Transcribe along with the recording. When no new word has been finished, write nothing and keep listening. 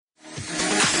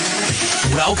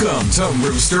Welcome to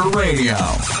Rooster Radio.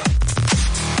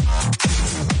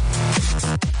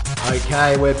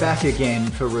 Okay, we're back again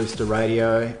for Rooster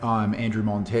Radio. I'm Andrew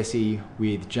Montesi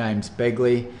with James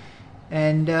Begley.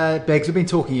 And Beggs, we've been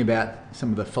talking about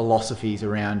some of the philosophies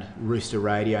around Rooster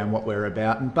Radio and what we're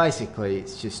about. And basically,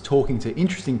 it's just talking to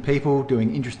interesting people,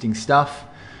 doing interesting stuff.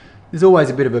 There's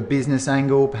always a bit of a business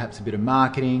angle, perhaps a bit of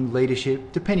marketing,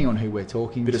 leadership, depending on who we're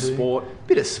talking to. Bit of sport.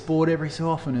 Bit of sport every so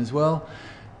often as well.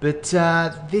 But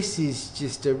this is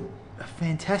just a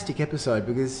fantastic episode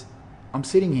because I'm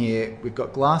sitting here, we've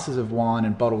got glasses of wine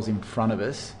and bottles in front of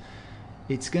us.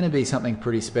 It's going to be something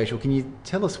pretty special. Can you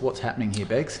tell us what's happening here,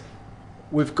 Beggs?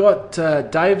 We've got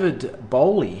David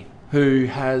Bowley, who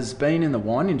has been in the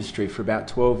wine industry for about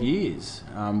 12 years,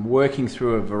 working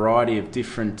through a variety of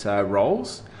different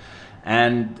roles.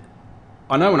 And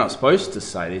I know we're not supposed to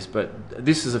say this, but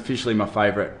this is officially my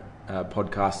favourite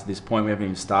podcast at this point. We haven't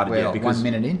even started yet. Because 1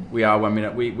 minute in? We are 1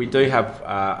 minute. We do have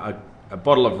a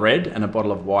bottle of red and a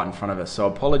bottle of white in front of us. So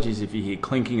apologies if you hear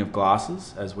clinking of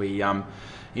glasses as we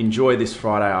enjoy this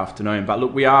Friday afternoon. But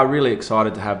look, we are really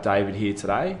excited to have David here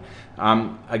today.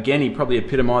 Again, he probably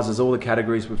epitomises all the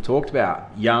categories we've talked about.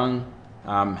 Young,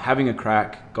 having a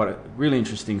crack, got a really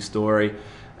interesting story,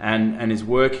 and is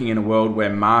working in a world where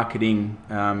marketing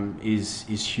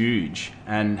is huge.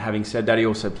 And having said that, he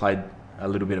also played a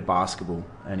little bit of basketball,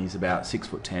 and he's about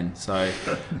 6'10". So,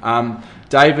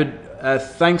 David,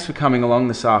 thanks for coming along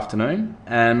this afternoon.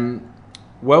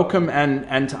 Welcome,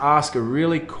 and to ask a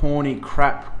really corny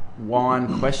crap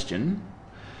wine question,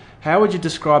 how would you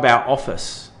describe our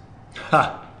office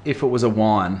if it was a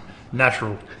wine?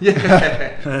 Natural.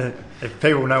 Yeah. If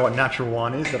people know what natural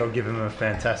wine is, that'll give them a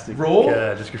fantastic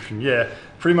description. Yeah,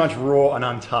 pretty much raw and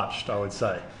untouched, I would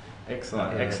say.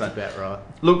 Excellent, Yeah, excellent. that's about right.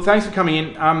 Look, thanks for coming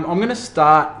in. I'm going to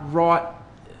start right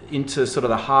into sort of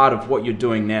the heart of what you're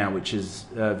doing now, which is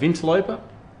Vintolopa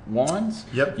wines.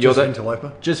 Yep, You're just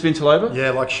Vintolopa. Just Vintolopa?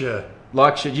 Yeah, like sure.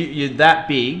 Like you're that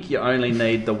big, you only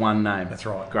need the one name. That's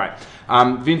right. Great.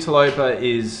 Vintolopa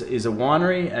is a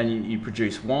winery, and you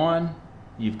produce wine.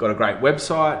 You've got a great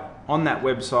website. On that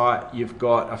website, you've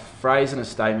got a phrase and a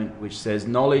statement which says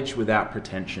knowledge without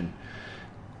pretension.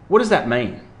 What does that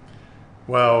mean?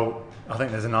 Well, I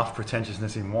think there's enough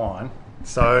pretentiousness in wine.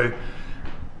 So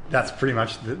that's pretty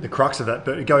much the crux of that.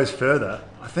 But it goes further.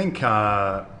 I think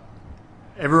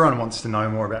everyone wants to know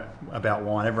more about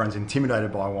wine. Everyone's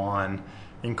intimidated by wine,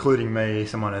 including me,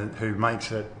 someone who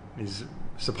makes it, is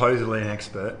supposedly an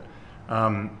expert.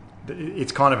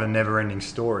 It's kind of a never-ending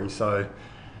story. So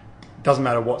it doesn't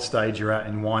matter what stage you're at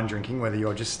in wine drinking, whether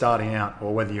you're just starting out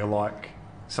or whether you're like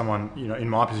someone, in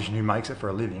my position who makes it for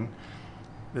a living.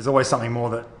 There's always something more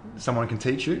that someone can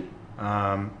teach you.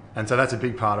 And so that's a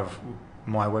big part of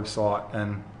my website,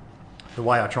 and the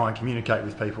way I try and communicate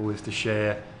with people is to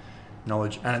share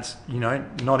knowledge. And it's,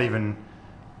 not even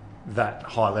that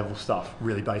high level stuff,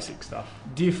 really basic stuff.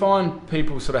 Do you find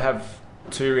people sort of have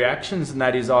two reactions, and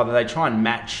that is either they try and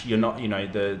match the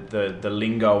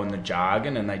lingo and the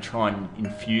jargon, and they try and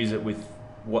infuse it with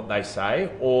what they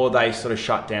say, or they sort of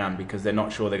shut down because they're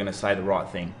not sure they're going to say the right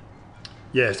thing?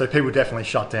 Yeah, so people definitely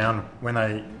shut down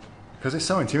because it's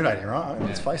so intimidating, right?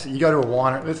 Let's face it. You go to a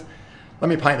winery. Let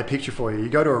me paint the picture for you. You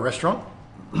go to a restaurant,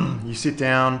 you sit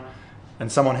down,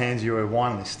 and someone hands you a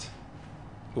wine list.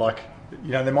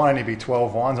 There might only be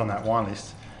 12 wines on that wine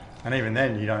list, and even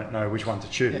then you don't know which one to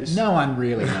choose. No one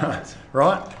really knows.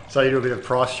 Right? So you do a bit of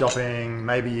price shopping,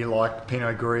 maybe you like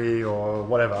Pinot Gris or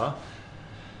whatever.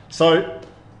 So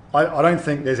I don't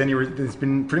think there's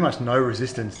been pretty much no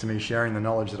resistance to me sharing the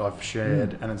knowledge that I've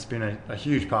shared, and it's been a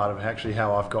huge part of actually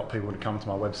how I've got people to come to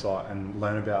my website and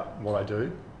learn about what I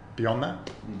do beyond that.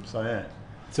 So yeah.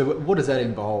 So what does that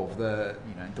involve? The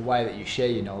way that you share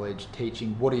your knowledge,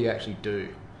 teaching, what do you actually do?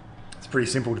 It's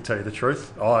pretty simple, to tell you the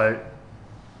truth.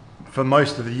 For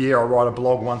most of the year, I write a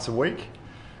blog once a week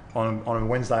on a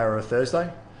Wednesday or a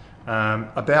Thursday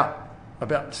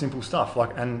about simple stuff.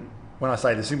 And when I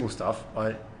say the simple stuff,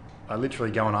 I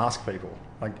literally go and ask people.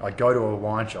 I go to a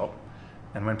wine shop,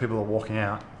 and when people are walking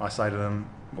out, I say to them,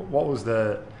 what was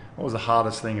the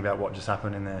hardest thing about what just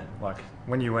happened in there? Like,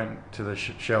 when you went to the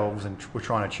shelves and were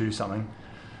trying to choose something,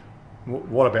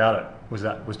 what about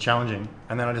it was challenging?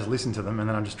 And then I just listen to them, and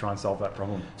then I just try and solve that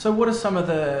problem. So what are some of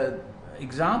the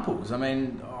examples? I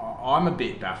mean, I'm a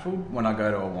bit baffled when I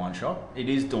go to a wine shop. It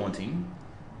is daunting.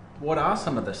 What are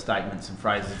some of the statements and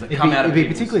phrases that come out of It'd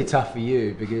be particularly tough for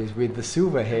you because with the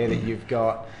silver hair that you've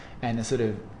got and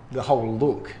the whole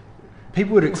look,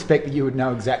 people would expect that you would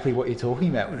know exactly what you're talking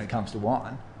about when it comes to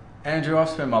wine. Andrew, I've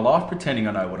spent my life pretending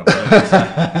I know what I'm doing,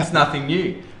 so it's nothing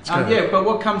new. Yeah, but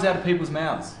what comes out of people's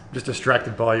mouths? Just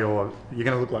distracted by you're going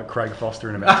to look like Craig Foster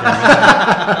in about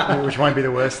 10 minutes, which won't be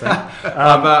the worst thing.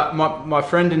 My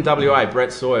friend in WA,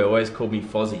 Brett Sawyer, always called me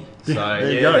Fozzie. So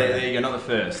there you go. You're not the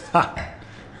first.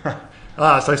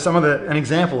 So an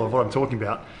example of what I'm talking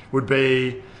about would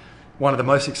be one of the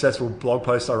most successful blog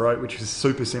posts I wrote, which is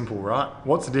super simple, right?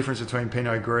 What's the difference between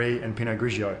Pinot Gris and Pinot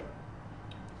Grigio?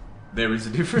 There is a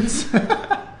difference.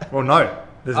 Well, no.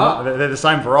 Not. They're the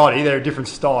same variety. They're a different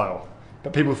style.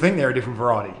 But people think they're a different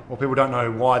variety. Or people don't know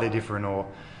why they're different or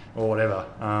whatever.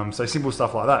 So simple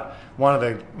stuff like that. One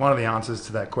of the answers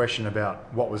to that question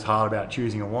about what was hard about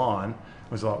choosing a wine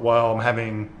was like, well, I'm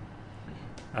having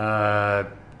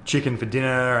chicken for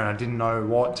dinner and I didn't know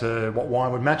what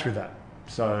wine would match with that.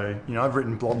 So, I've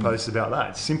written blog posts about that.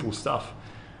 It's simple stuff.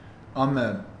 I'm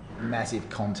a massive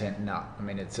content nut. I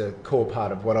mean, it's a core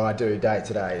part of what I do day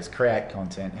to day is create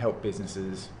content, help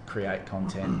businesses create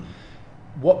content.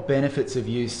 What benefits have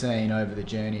you seen over the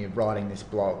journey of writing this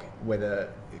blog,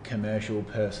 whether commercial,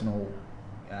 personal?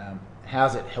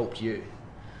 How's it helped you?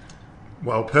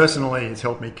 Well, personally, it's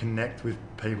helped me connect with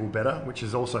people better, which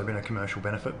has also been a commercial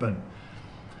benefit. But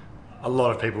a lot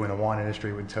of people in the wine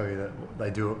industry would tell you that they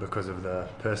do it because of the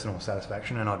personal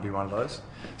satisfaction, and I'd be one of those.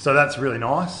 So that's really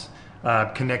nice.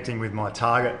 Connecting with my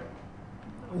target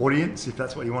audience, if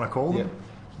that's what you want to call them,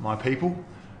 my people.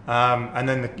 And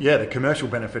then the commercial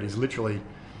benefit is literally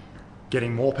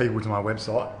getting more people to my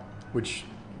website, which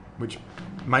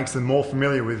makes them more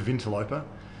familiar with Vinterloper.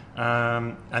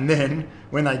 And then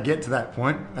when they get to that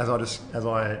point, as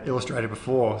I illustrated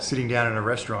before, sitting down in a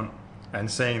restaurant and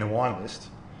seeing the wine list,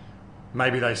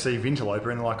 maybe they see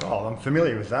Vinterloper and they're like, oh, I'm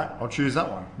familiar with that, I'll choose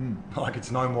that one. Like, it's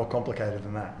no more complicated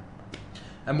than that.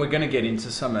 And we're going to get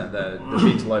into some of the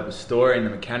Vinterloper story and the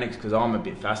mechanics, because I'm a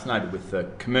bit fascinated with the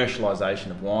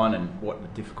commercialisation of wine and what the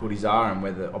difficulties are and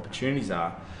where the opportunities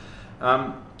are.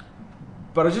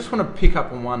 But I just want to pick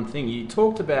up on one thing. You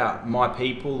talked about my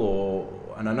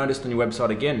people, and I noticed on your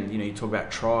website again, you talk about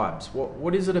tribes.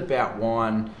 What is it about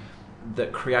wine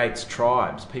that creates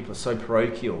tribes? People are so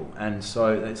parochial, and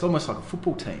so it's almost like a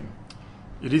football team.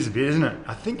 It is a bit, isn't it?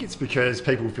 I think it's because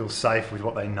people feel safe with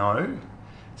what they know.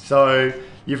 So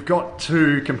you've got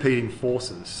two competing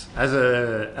forces. As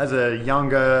a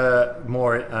younger,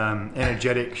 more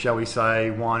energetic, shall we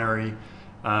say, winery,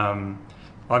 I'm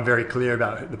very clear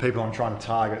about the people I'm trying to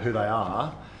target, who they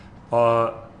are.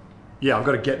 I've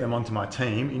got to get them onto my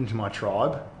team, into my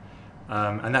tribe,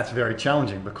 and that's very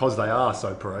challenging because they are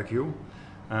so parochial.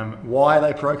 Why are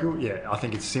they parochial? Yeah, I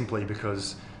think it's simply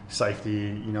because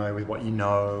safety, with what you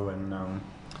know,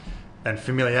 and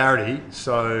familiarity.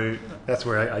 So that's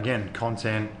where, again,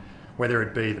 content, whether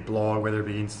it be the blog, whether it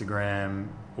be Instagram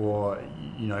or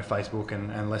Facebook,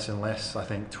 and less, I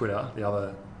think, Twitter, the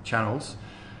other channels,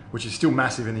 which is still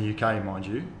massive in the UK, mind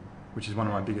you, which is one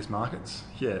of my biggest markets.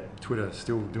 Yeah, Twitter's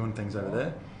still doing things over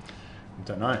there. I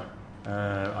don't know.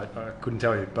 I couldn't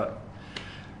tell you, but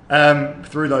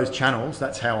through those channels,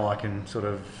 that's how I can sort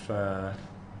of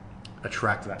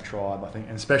attract that tribe, I think,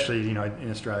 and especially in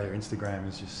Australia, Instagram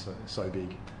is just so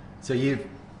big. So you've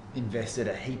invested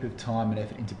a heap of time and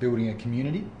effort into building a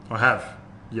community? I have,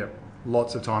 yep,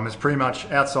 lots of time. It's pretty much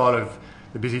outside of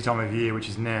the busy time of year, which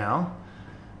is now.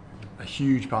 A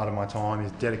huge part of my time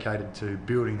is dedicated to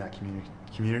building that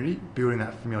community, building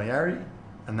that familiarity,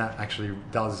 and that actually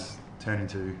does turn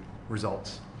into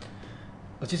results.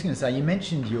 I was just going to say, you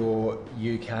mentioned your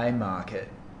UK market.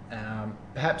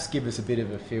 Perhaps give us a bit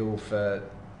of a feel for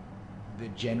the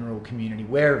general community,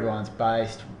 where everyone's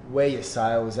based, where your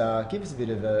sales are. Give us a bit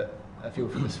of a feel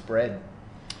for the spread.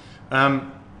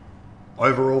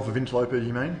 Overall for Vinterloper,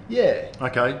 you mean? Yeah.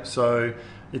 Okay, so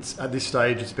it's at this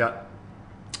stage, it's about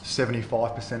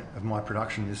 75% of my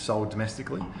production is sold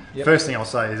domestically. Yep. First thing I'll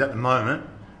say is at the moment,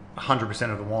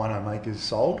 100% of the wine I make is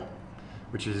sold,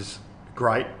 which is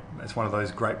great. It's one of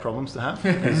those great problems to have.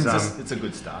 It's a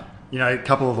good start. A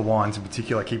couple of the wines in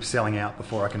particular keep selling out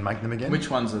before I can make them again. Which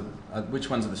ones are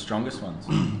the strongest ones?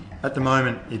 At the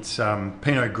moment, it's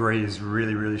Pinot Gris is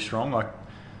really, really strong.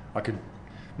 I could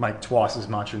make twice as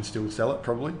much and still sell it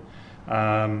probably.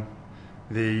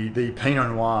 The Pinot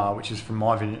Noir, which is from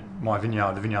my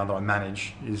vineyard, the vineyard that I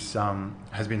manage,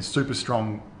 has been super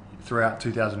strong throughout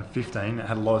 2015. It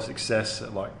had a lot of success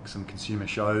at some consumer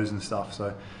shows and stuff,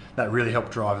 so that really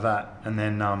helped drive that. And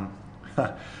then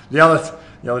the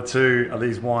other two are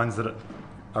these wines that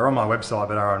are on my website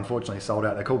but are unfortunately sold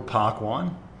out. They're called Park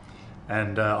Wine,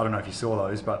 And I don't know if you saw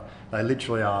those, but they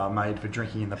literally are made for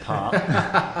drinking in the park.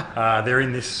 They're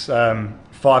in this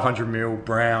 500ml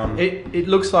brown. It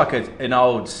looks like an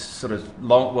old sort of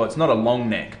long. Well, it's not a long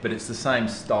neck, but it's the same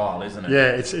style, isn't it?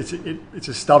 Yeah, it's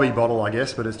a stubby bottle, I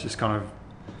guess, but it's just kind of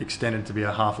extended to be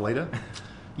a half litre.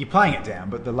 You're playing it down,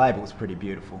 but the label's pretty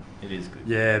beautiful. It is good.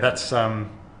 Yeah, that's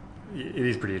it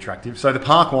is pretty attractive. So the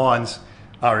park wines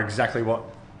are exactly what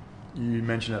you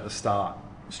mentioned at the start,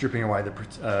 stripping away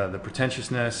the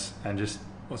pretentiousness and just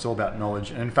it's all about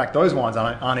knowledge. And in fact, those wines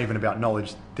aren't even about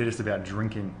knowledge; they're just about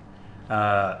drinking,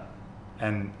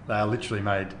 and they are literally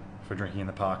made for drinking in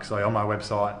the park. So on my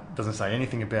website, it doesn't say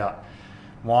anything about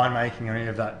winemaking or any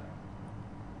of that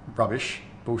rubbish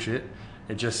bullshit.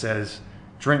 It just says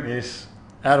drink this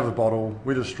out of the bottle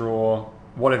with a straw,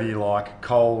 whatever you like,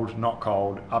 cold, not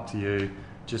cold, up to you.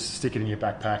 Just stick it in your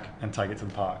backpack and take it to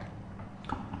the park.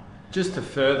 Just to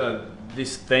further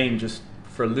this theme, just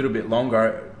for a little bit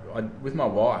longer, with my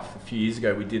wife a few years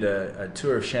ago, we did a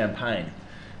tour of Champagne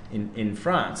in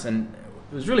France, and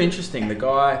it was really interesting. The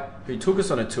guy who took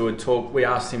us on a tour we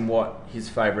asked him what his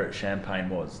favourite champagne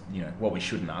was. You know, what we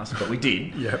shouldn't ask, but we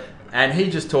did. Yep. And he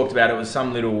just talked about it was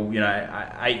some little,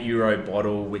 €8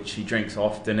 bottle which he drinks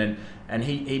often, and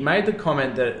he made the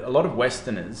comment that a lot of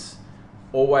Westerners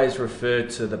always refer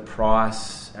to the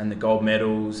price and the gold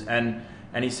medals, and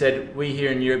he said we here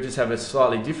in Europe just have a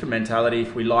slightly different mentality.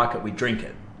 If we like it, we drink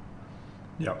it.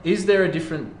 Yep. Is there a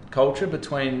different culture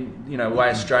between way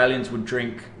Australians would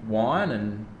drink wine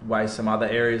and way some other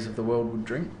areas of the world would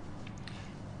drink?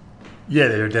 Yeah,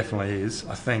 there definitely is.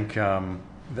 I think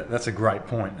that's a great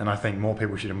point, and I think more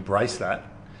people should embrace that.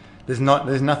 There's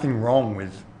nothing wrong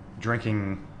with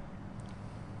drinking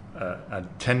a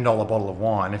 $10 bottle of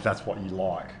wine if that's what you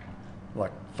like.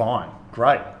 Like, fine,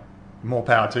 great, more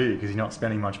power to you because you're not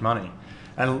spending much money.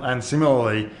 And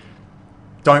similarly,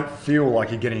 don't feel like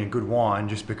you're getting a good wine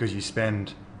just because you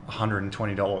spend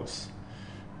 $120.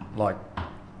 Like,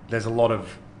 there's a lot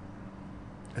of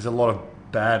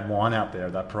bad wine out there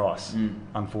at that price,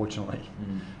 unfortunately.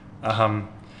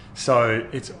 So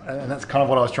and that's kind of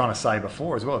what I was trying to say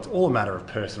before as well. It's all a matter of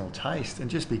personal taste, and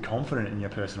just be confident in your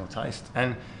personal taste,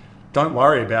 and don't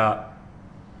worry about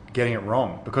getting it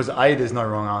wrong, because A, there's no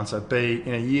wrong answer. B,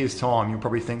 in a year's time, you'll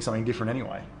probably think something different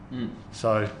anyway.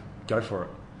 So go for it.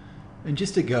 And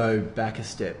just to go back a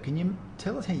step, can you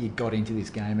tell us how you got into this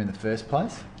game in the first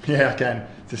place? Yeah, I can.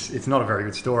 It's not a very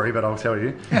good story, but I'll tell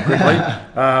you quickly.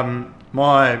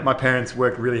 My parents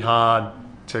worked really hard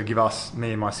to give us,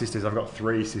 me and my sisters, I've got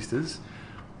 3 sisters,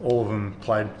 all of them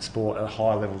played sport at a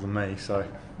higher level than me, so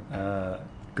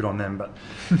good on them. But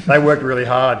they worked really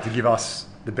hard to give us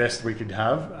the best we could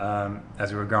have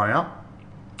as we were growing up.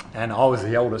 And I was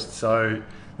the eldest, so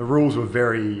the rules were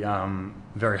very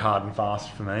hard and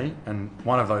fast for me. And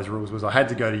one of those rules was I had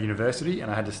to go to university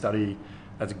and I had to study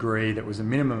a degree that was a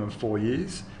minimum of 4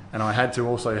 years. And I had to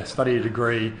also study a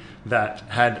degree that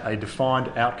had a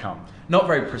defined outcome. Not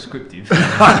very prescriptive.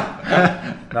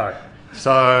 No.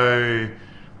 So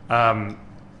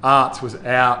arts was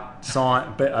out,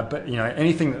 science, but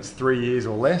anything that's 3 years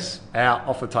or less, out,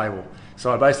 off the table.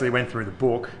 So I basically went through the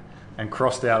book and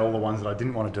crossed out all the ones that I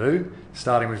didn't want to do,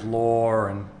 starting with law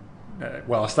and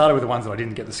I started with the ones that I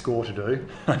didn't get the score to do,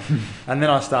 and then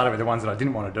I started with the ones that I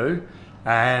didn't want to do,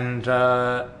 and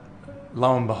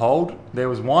lo and behold, there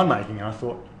was winemaking, and I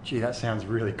thought, gee, that sounds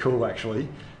really cool actually.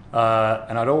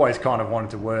 And I'd always kind of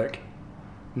wanted to work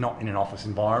not in an office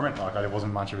environment, like I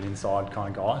wasn't much of an inside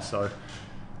kind of guy, so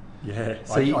yeah,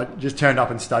 so I just turned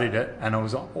up and studied it, and I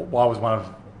was one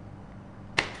of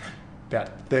about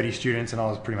 30 students, and I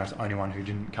was pretty much the only one who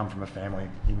didn't come from a family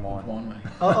in wine.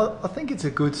 I think it's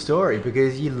a good story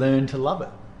because you learn to love it,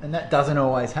 and that doesn't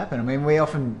always happen. I mean, we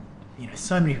often,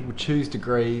 so many people choose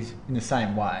degrees in the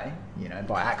same way,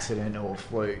 by accident or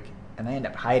fluke, and they end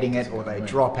up hating it or they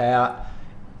drop out.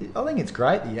 I think it's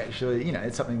great that you actually,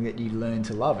 it's something that you learn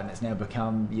to love, and it's now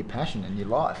become your passion in your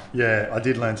life. Yeah, I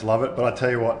did learn to love it, but I tell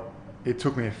you what, it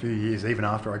took me a few years even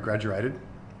after I graduated.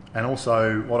 And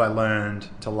also what I learned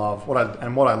to love, what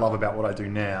I love about what I do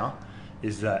now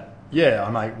is that, yeah,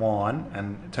 I make wine,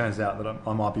 and it turns out that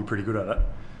I might be pretty good at it,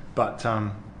 but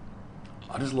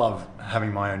I just love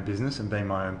having my own business and being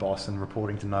my own boss and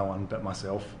reporting to no one but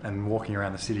myself, and walking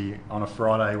around the city on a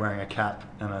Friday wearing a cap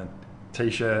and a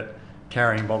t-shirt,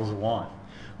 carrying bottles of wine.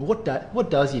 What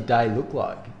does your day look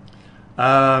like?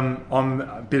 I'm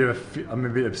a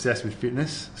bit obsessed with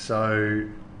fitness, so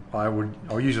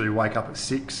I'll usually wake up at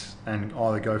 6 and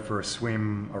either go for a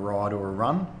swim, a ride, or a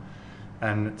run.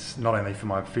 And it's not only for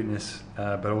my fitness,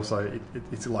 but also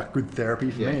it's like good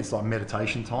therapy for me. It's like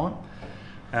meditation time.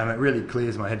 It really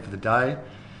clears my head for the day.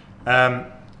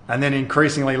 And then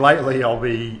increasingly lately,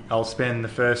 I'll spend the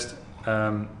first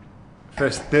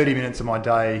 30 minutes of my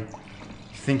day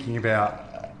thinking about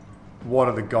what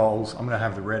are the goals. I'm going to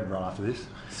have the red right after this.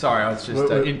 Sorry, I was just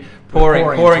We're pouring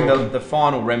talking. the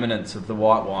final remnants of the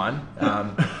white wine.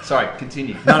 Sorry,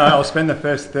 continue. No, I'll spend the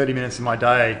first 30 minutes of my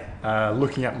day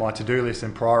looking at my to-do list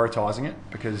and prioritising it,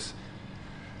 because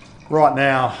right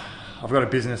now I've got a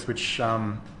business which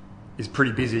is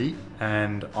pretty busy,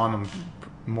 and I'm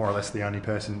more or less the only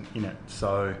person in it.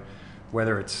 So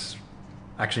whether it's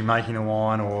actually making the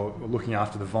wine or looking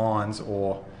after the vines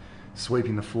or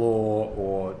sweeping the floor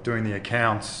or doing the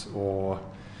accounts or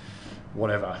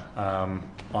whatever,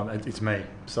 it's me.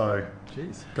 So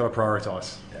Jeez. got to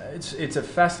prioritise. It's a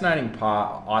fascinating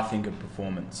part, I think, of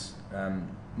performance.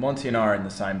 Monty and I are in the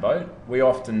same boat. We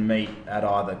often meet at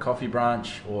either Coffee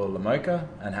Branch or La Mocha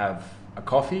and have a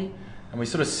coffee, and we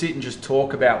sort of sit and just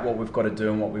talk about what we've got to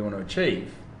do and what we want to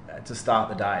achieve to start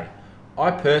the day.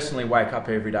 I personally wake up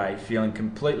every day feeling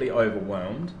completely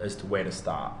overwhelmed as to where to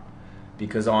start,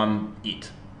 because I'm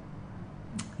it.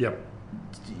 Yep.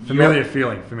 Familiar You're-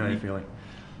 feeling.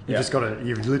 Yeah. Just got to.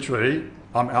 You've literally.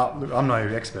 I'm no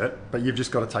expert, but you've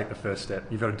just got to take the first step.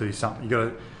 You've got to do something. You've got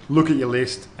to look at your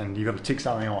list and you've got to tick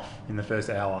something off in the first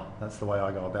hour. That's the way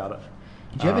I go about it.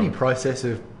 Do you have any process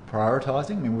of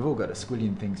prioritising? I mean, we've all got a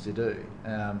squillion things to do.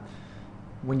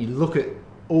 When you look at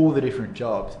all the different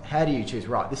jobs, how do you choose,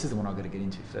 right, this is the one I've got to get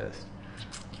into first?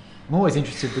 I'm always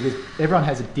interested because everyone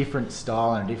has a different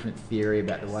style and a different theory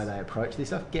about the way they approach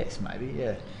this. I guess maybe,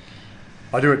 yeah.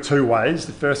 I do it two ways.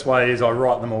 The first way is I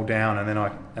write them all down and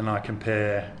then I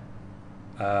compare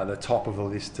the top of the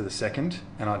list to the second,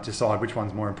 and I decide which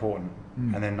one's more important.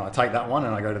 And then I take that one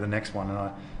and I go to the next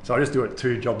one. So I just do it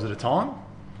 2 jobs at a time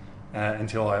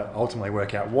until I ultimately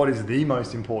work out what is the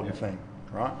most important thing,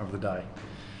 right, of the day.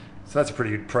 So that's a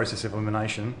pretty good process of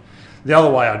elimination. The other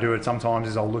way I do it sometimes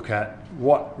is I'll look at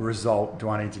what result do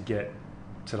I need to get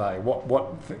today?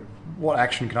 What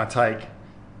action can I take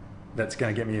that's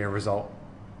going to get me a result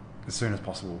as soon as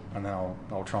possible? And then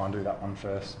I'll try and do that one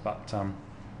first. But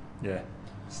yeah,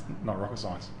 it's not rocket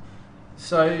science.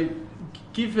 So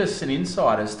give us an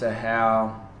insight as to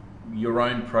how your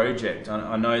own project,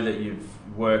 I know that you've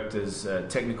worked as a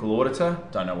technical auditor,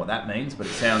 don't know what that means, but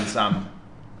it sounds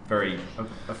very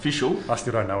official. I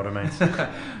still don't know what it means.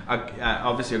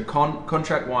 Obviously a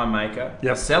contract winemaker,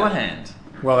 Yep. a cellar hand.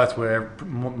 Well, that's where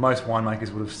most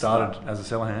winemakers would have started as a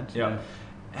cellar hand. Yeah.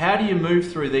 How do you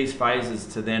move through these phases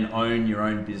to then own your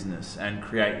own business and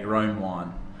create your own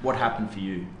wine? What happened for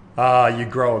you? You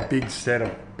grow a big set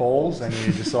of balls and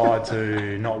you decide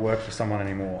to not work for someone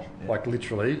anymore. Yeah. Like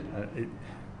literally,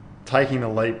 taking the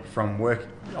leap from work.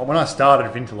 When I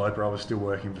started Vinterloper, I was still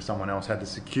working for someone else. Had the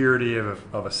security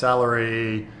of a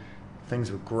salary.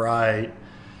 Things were great,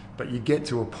 but you get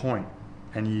to a point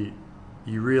and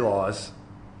you realise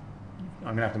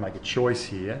I'm going to have to make a choice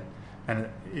here. And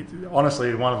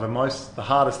honestly, one of the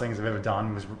hardest things I've ever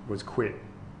done was quit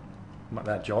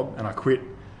that job, and I quit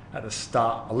at the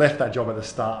start. I left that job at the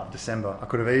start of December. I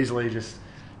could have easily just,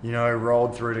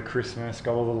 rolled through to Christmas,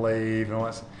 got all the leave and all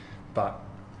that. But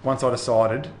once I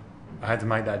decided I had to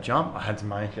make that jump, I had to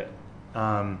make it.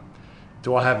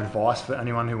 Do I have advice for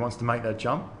anyone who wants to make that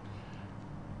jump?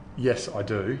 Yes, I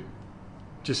do.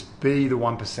 Just be the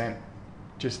 1%.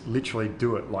 Just literally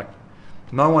do it. Like,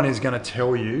 no one is going to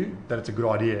tell you that it's a good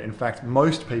idea. In fact,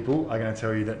 most people are going to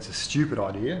tell you that it's a stupid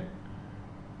idea.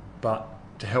 But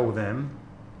to hell with them,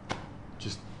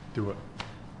 just do it.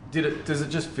 Does it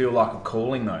just feel like a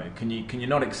calling though? Can you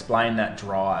not explain that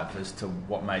drive as to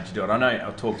what made you do it? I know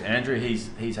I've talked to Andrew.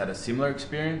 He's had a similar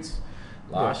experience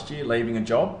last year, leaving a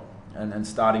job and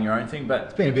starting your own thing. But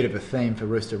It's been a bit of a theme for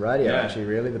Rooster Radio, Yeah. actually,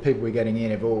 really. The people we're getting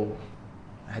in have all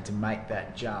had to make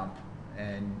that jump.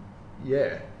 And,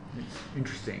 yeah, it's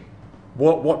interesting.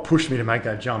 What pushed me to make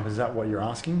that jump? Is that what you're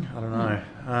asking? I don't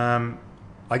know.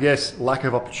 I guess lack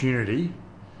of opportunity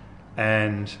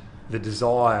and the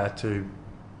desire to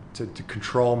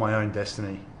control my own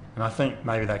destiny. And I think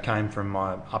maybe that came from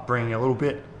my upbringing a little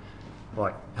bit,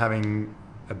 like having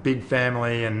a big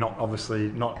family and not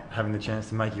having the chance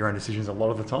to make your own decisions a lot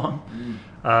of the time.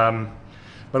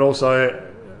 But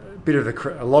also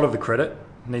a lot of the credit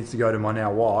needs to go to my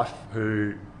now wife,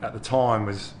 who at the time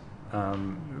was,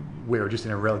 we were just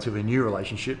in a relatively new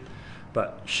relationship,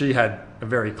 but she had a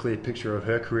very clear picture of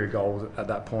her career goals at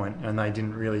that point, and they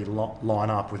didn't really line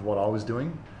up with what I was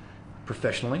doing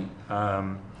professionally.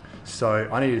 So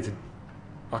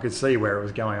I could see where it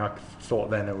was going. I thought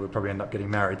then that we'd probably end up getting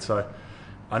married. So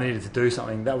I needed to do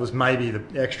something. That was maybe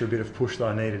the extra bit of push that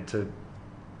I needed to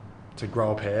to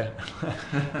grow a pair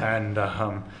and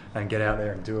get out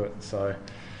there and do it. So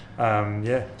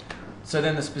yeah. So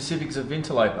then the specifics of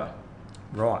Vinterloper.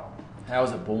 Right. How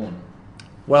was it born?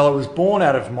 Well, it was born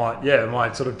out of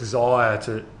my sort of desire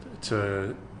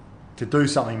to do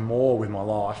something more with my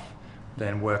life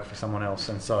than work for someone else.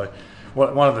 And so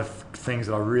one of the things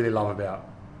that I really love about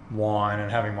wine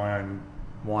and having my own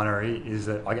winery is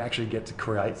that I actually get to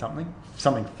create something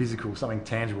physical, something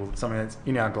tangible, something that's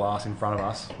in our glass in front of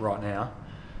us right now.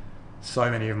 So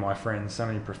many of my friends, so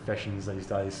many professions these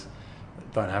days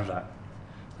don't have that.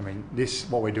 I mean,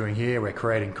 what we're doing here, we're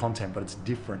creating content, but it's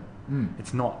different.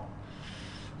 It's not.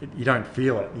 You don't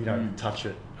feel it. You don't touch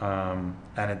it.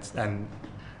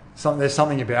 There's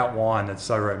something about wine that's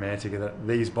so romantic that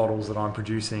these bottles that I'm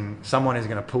producing, someone is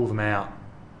going to pull them out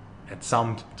at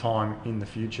some time in the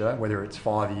future, whether it's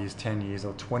 5 years, 10 years,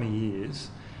 or 20 years,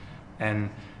 and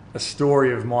a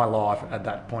story of my life at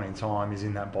that point in time is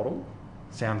in that bottle.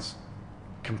 Sounds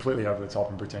completely over the top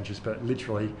and pretentious, but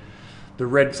literally,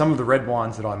 some of the red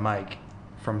wines that I make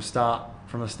from the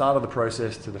start of the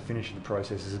process to the finish of the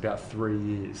process is about 3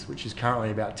 years, which is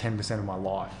currently about 10% of my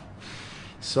life.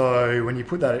 So when you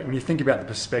think about the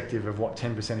perspective of what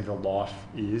 10% of your life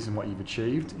is and what you've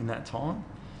achieved in that time,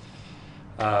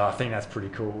 I think that's pretty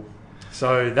cool.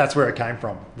 So that's where it came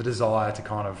from, the desire to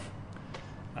kind of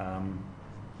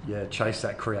chase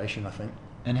that creation, I think.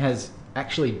 And has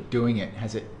actually doing it,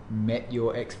 has it met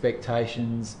your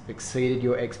expectations, exceeded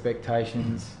your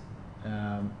expectations?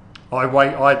 I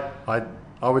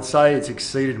would say it's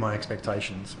exceeded my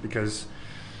expectations because,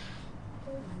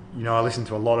 I listen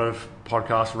to a lot of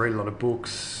podcasts, read a lot of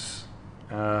books,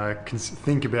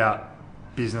 think about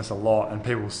business a lot, and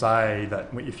people say that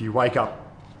if you wake up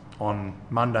on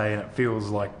Monday and it feels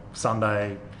like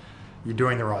Sunday, you're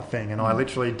doing the right thing. And I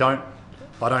literally don't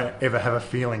ever have a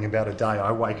feeling about a day.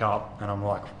 I wake up and I'm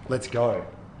like, let's go.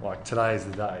 Like, today is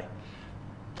the day.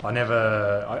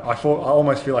 I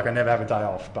almost feel like I never have a day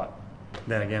off, but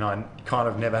then again, I kind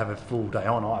of never have a full day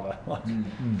on either.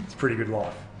 It's a pretty good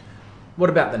life. What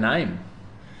about the name?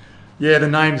 Yeah, the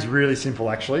name's really simple,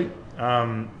 actually.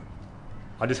 I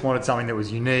just wanted something that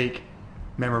was unique,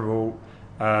 memorable,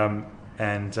 so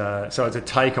it's a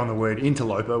take on the word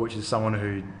interloper, which is someone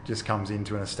who just comes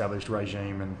into an established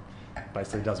regime and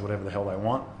basically does whatever the hell they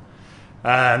want.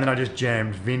 And then I just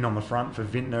jammed Vin on the front for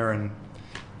vintner, and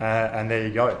there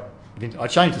you go. I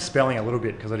changed the spelling a little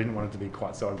bit because I didn't want it to be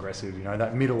quite so aggressive.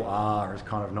 That middle R is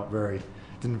kind of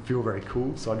didn't feel very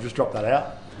cool, so I just dropped that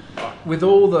out. With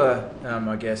all the,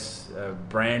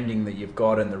 branding that you've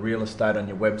got and the real estate on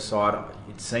your website,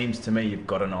 it seems to me you've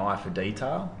got an eye for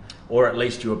detail, or at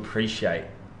least you appreciate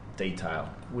detail.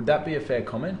 Would that be a fair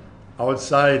comment? I would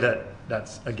say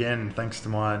that's, again, thanks to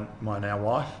my now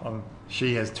wife.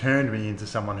 She has turned me into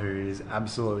someone who is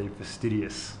absolutely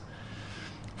fastidious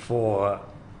for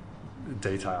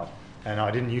detail, and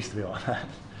I didn't used to be like that.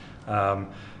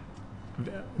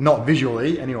 Not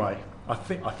visually, anyway. I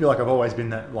feel like I've always been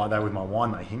like that with my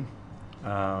winemaking.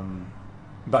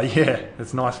 But yeah,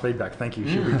 it's nice feedback. Thank you.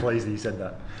 Should be pleased that you said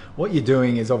that. What you're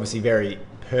doing is obviously very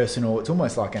personal. It's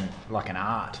almost like an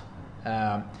art.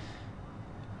 I'm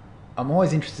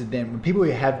always interested then when people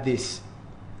who have this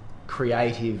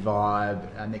creative vibe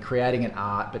and they're creating an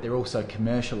art, but they're also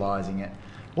commercializing it.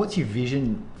 What's your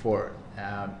vision for it?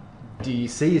 Do you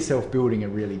see yourself building a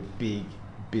really big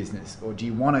business, or do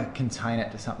you want to contain it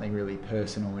to something really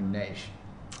personal and niche?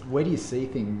 Where do you see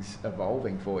things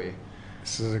evolving for you?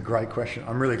 This is a great question.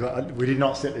 I'm really glad we did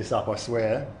not set this up, I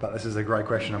swear, but this is a great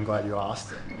question. I'm glad you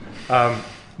asked. My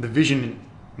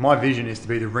vision is to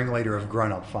be the ringleader of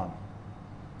grown-up fun.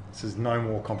 This is no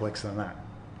more complex than that.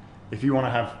 If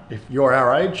you're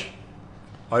our age,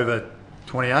 over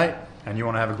 28, and you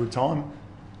want to have a good time,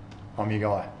 I'm your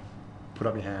guy. Put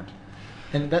up your hand.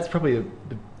 And that's probably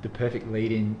the perfect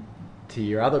lead-in to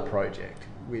your other project,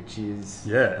 which is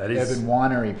Urban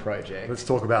Winery Project. Let's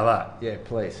talk about that. Yeah,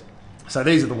 please. So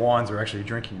these are the wines we're actually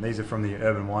drinking. These are from the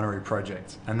Urban Winery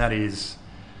Project, and that is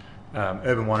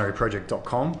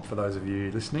urbanwineryproject.com for those of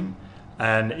you listening.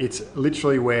 And it's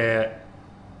literally where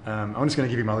I'm just going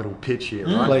to give you my little pitch here,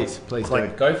 right? Please,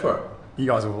 go for it. You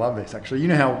guys will love this, actually. You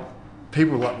know how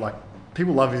people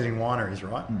love visiting wineries,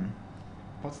 right?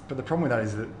 But the problem with that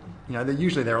is that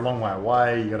they're a long way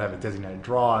away. You got to have a designated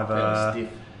driver. Stiff.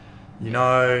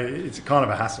 It's kind of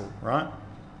a hassle, right?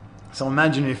 So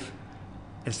imagine if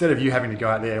instead of you having to go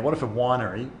out there, what if a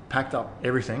winery packed up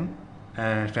everything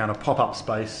and found a pop-up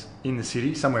space in the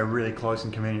city, somewhere really close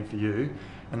and convenient for you,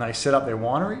 and they set up their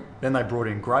winery, then they brought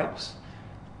in grapes,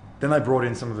 then they brought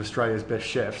in some of Australia's best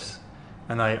chefs,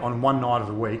 and they on one night of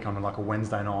the week, on like a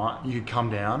Wednesday night, you could come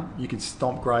down, you could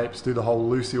stomp grapes, do the whole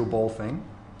Lucille Ball thing,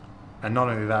 and not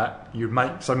only that, you'd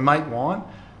make wine.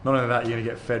 Not only that, you're going to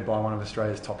get fed by one of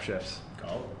Australia's top chefs.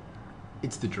 Gold.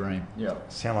 It's the dream. Yeah.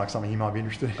 Sound like something you might be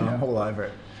interested in. I'm all over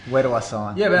it. Where do I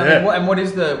sign? Yeah, but Yeah. I mean, what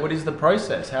is the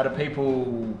process? How do people?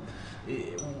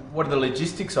 What are the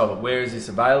logistics of it? Where is this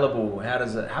available? How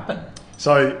does it happen?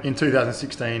 So in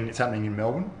 2016, it's happening in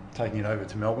Melbourne, taking it over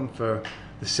to Melbourne for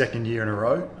the second year in a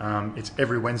row. It's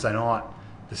every Wednesday night,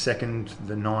 the 2nd,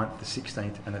 the 9th, the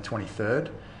 16th and the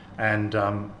 23rd. And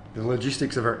the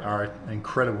logistics of it are an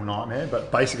incredible nightmare,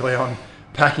 but basically I'm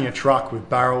packing a truck with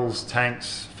barrels,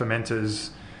 tanks,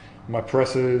 fermenters, my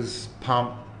presses,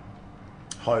 pump,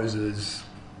 hoses,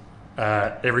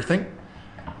 everything.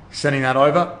 Sending that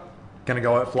over, going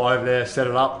to fly over there, set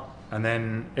it up, and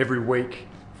then every week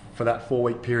for that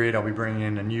 4-week period, I'll be bringing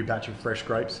in a new batch of fresh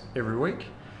grapes every week.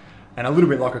 And a little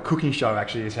bit like a cooking show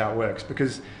actually is how it works,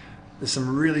 because there's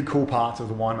some really cool parts of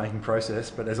the winemaking process,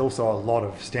 but there's also a lot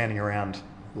of standing around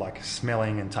like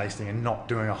smelling and tasting and not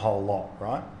doing a whole lot,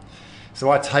 right? So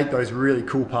I take those really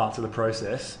cool parts of the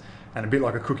process, and a bit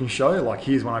like a cooking show, like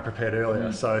here's one I prepared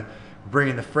earlier. So bring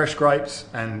in the fresh grapes,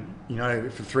 and you know,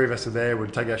 if the three of us are there,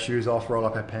 we'd take our shoes off, roll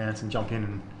up our pants and jump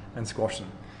in and squash them.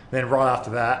 Then right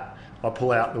after that, I'll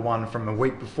pull out the one from the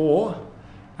week before,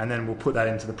 and then we'll put that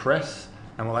into the press,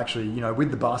 and we'll actually, you know,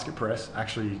 with the basket press,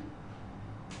 actually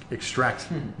extract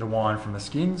the wine from the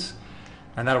skins,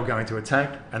 and that'll go into a tank.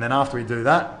 And then after we do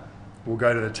that, we'll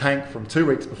go to the tank from 2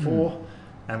 weeks before,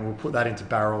 and we'll put that into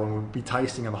barrel, and we'll be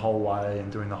tasting it the whole way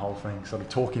and doing the whole thing, sort of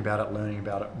talking about it, learning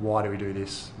about it. Why do we do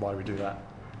this? Why do we do that?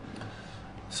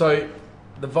 So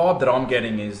the vibe that I'm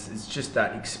getting is it's just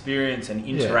that experience and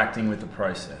interacting with the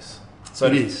process. So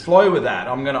It to is. flow with that,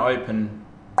 I'm going to open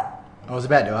I was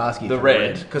about to ask you the for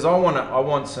red because I want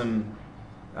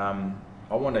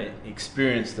to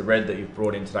experience the red that you've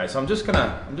brought in today. So I'm just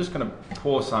gonna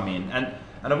pour some in, and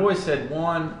I've always said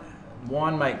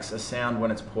wine makes a sound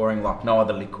when it's pouring like no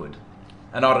other liquid.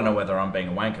 And I don't know whether I'm being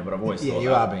a wanker, but I've always thought you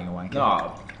that. are being a wanker.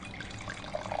 No.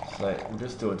 So we'll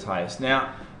just do a taste.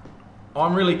 Now,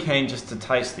 I'm really keen just to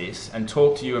taste this and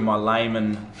talk to you in my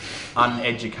layman,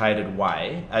 uneducated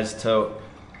way as to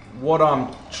what I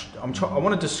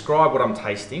want to describe what I'm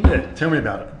tasting. Yeah, tell me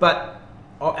about it. But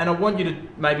I want you to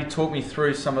maybe talk me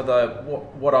through some of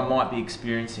what I might be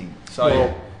experiencing. So,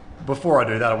 Well, before I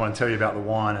do that, I want to tell you about the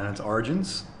wine and its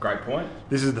origins. great point.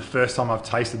 This is the first time I've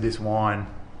tasted this wine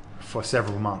for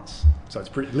several months, so it's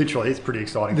pretty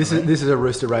exciting. This is a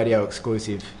Rooster Radio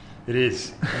exclusive. It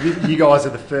is. You guys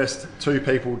are the first two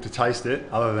people to taste it,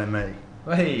 other than me.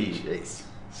 Hey, Jeez.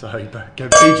 So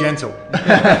be gentle.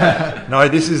 No,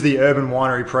 this is the Urban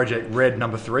Winery Project Red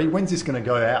number 3. When's this going to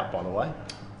go out, by the way?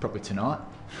 Probably tonight.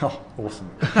 Oh,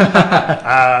 awesome.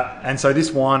 And so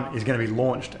this wine is going to be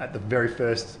launched at the very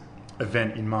first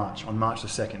event in March, on March the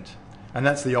 2nd. And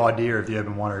that's the idea of the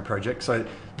Urban Winery Project. So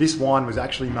this wine was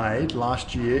actually made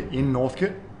last year in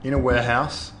Northcote, in a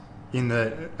warehouse,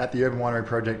 at the Urban Winery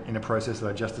Project, in a process that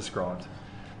I just described.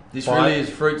 this really is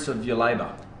fruits of your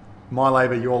labour. My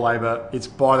labour, your labour, it's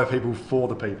by the people, for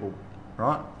the people,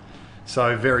 right?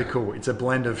 So very cool. It's a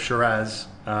blend of Shiraz,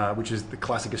 which is the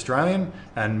classic Australian,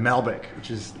 and Malbec,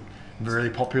 which is really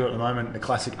popular at the moment, the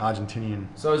classic Argentinian.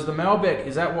 So is the Malbec,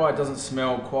 is that why it doesn't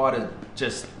smell quite as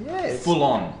just it's full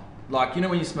on? Like, you know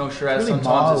when you smell Shiraz, really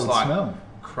sometimes it's mild like smell.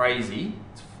 crazy.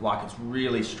 It's like it's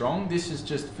really strong. This is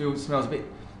just smells a bit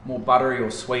more buttery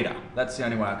or sweeter. That's the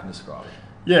only way I can describe it.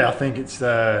 Yeah, I think it's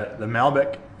the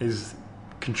Malbec is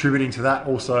contributing to that.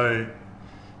 Also,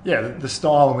 yeah, the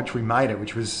style in which we made it,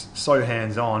 which was so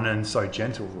hands-on and so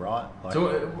gentle, right? Like,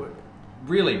 So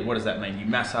really, what does that mean? You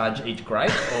massage each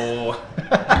grape or...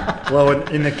 well,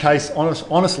 in the case,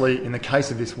 honestly, in the case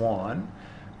of this wine,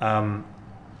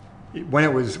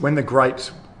 when the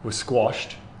grapes were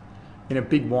squashed in a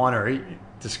big winery,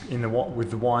 with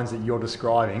the wines that you're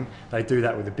describing, they do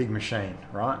that with a big machine,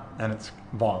 right? And it's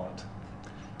violent.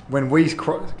 When we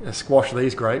squash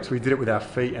these grapes, we did it with our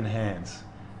feet and hands,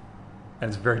 and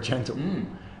it's very gentle,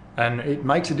 and it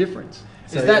makes a difference.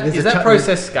 So is there's a that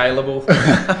process scalable?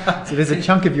 So there's a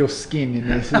chunk of your skin in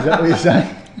this. Is that what you're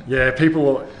saying? Yeah,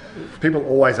 people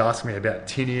always ask me about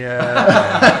tinea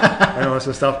and all this sort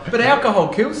of stuff. But alcohol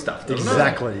kills stuff, doesn't it?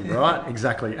 Exactly, right?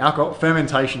 Exactly. Alcohol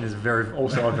fermentation is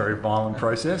also a very violent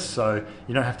process, so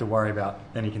you don't have to worry about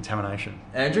any contamination.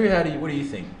 Andrew, what do you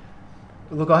think?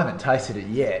 Look, I haven't tasted it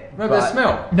yet. No, but the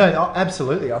smell. No,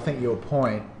 absolutely. I think your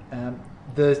point.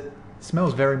 The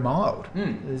smell's very mild.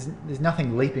 There's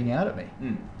nothing leaping out at me.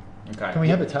 Okay. Can we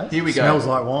have a taste? Here we go. Smells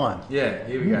like wine. Yeah,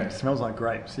 here we go. Smells like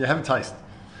grapes. Yeah, have a taste.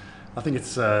 I think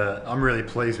it's. I'm really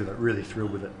pleased with it. Really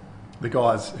thrilled with it. The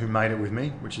guys who made it with me,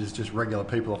 which is just regular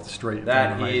people off the street,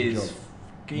 That doing an amazing is job.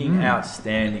 fucking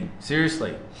outstanding.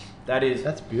 Seriously,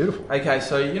 That's beautiful. Okay,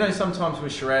 so you know sometimes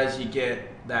with Shiraz you get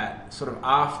that sort of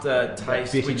after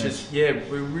taste, which bitterness.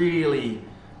 is we're really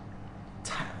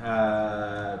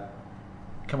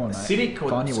Come on, mate. acidic or,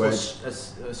 Find your words.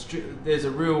 there's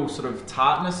a real sort of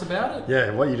tartness about it.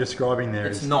 Yeah, what you're describing there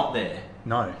It's is not there.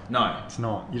 no, No. it's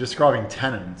not. You're describing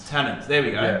tannins. Tannins. There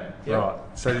we go. Yeah, right.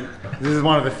 So this is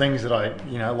one of the things that I,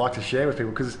 like to share with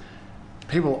people because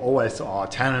people always say, "Oh,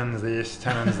 tannins this,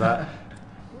 tannins that."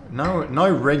 No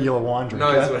regular wine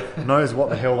drinker knows what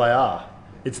the hell they are.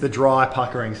 It's the dry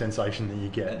puckering sensation that you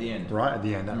get At the end. right at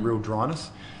the end, that real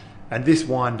dryness. And this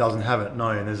wine doesn't have it. No,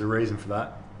 and there's a reason for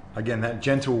that. Again, that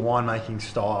gentle winemaking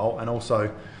style, and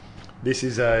also this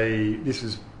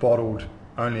is bottled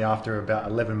only after about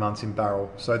 11 months in barrel.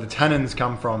 So the tannins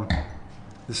come from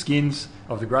the skins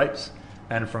of the grapes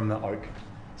and from the oak.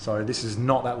 So this is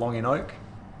not that long in oak.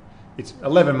 It's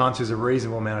 11 months is a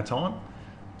reasonable amount of time,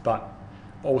 but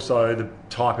also the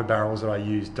type of barrels that I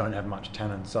use don't have much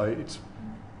tannin. So it's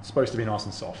supposed to be nice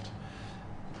and soft.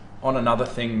 On another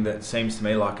thing that seems to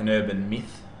me like an urban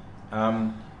myth,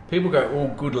 people go, "Oh,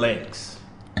 good legs."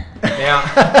 Now,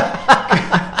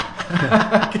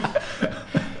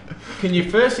 can you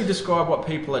firstly describe what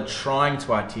people are trying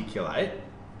to articulate,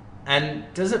 and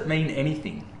does it mean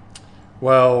anything?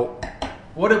 Well,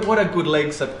 What are good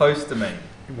legs supposed to mean?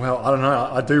 I don't know.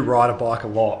 I do ride a bike a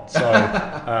lot, so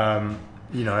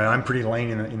I'm pretty lean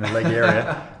in the leg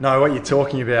area. No, what you're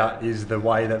talking about is the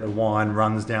way that the wine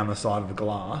runs down the side of the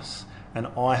glass, and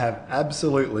I have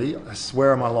absolutely, I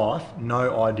swear on my life,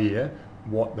 no idea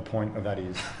what the point of that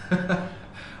is.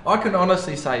 I can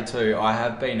honestly say too, I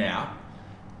have been out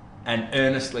and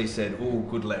earnestly said, "Oh,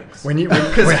 good legs,"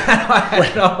 because I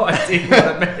had no idea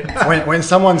what it meant. when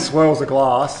someone swirls a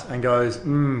glass and goes,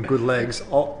 good legs,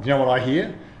 oh, you know what I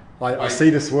hear? I see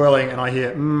the swirling and I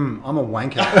hear, I'm a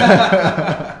wanker.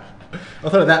 I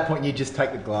thought at that point you'd just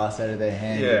take the glass out of their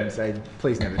hand Yeah. and say,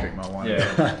 "Please never drink my wine."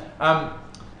 Yeah.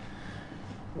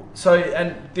 So,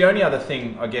 and the only other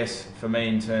thing, I guess, for me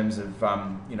in terms of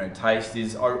taste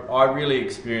is I really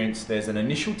experience there's an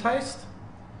initial taste,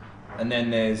 and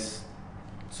then there's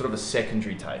sort of a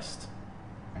secondary taste.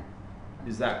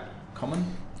 Is that common?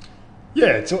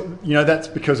 Yeah, it's that's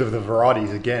because of the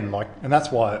varieties again, and that's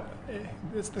why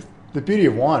it's the beauty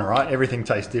of wine, right? Everything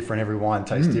tastes different. Every wine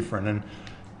tastes different, and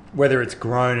whether it's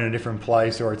grown in a different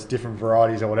place or it's different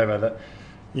varieties or whatever.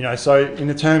 So in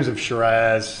the terms of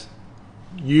Shiraz,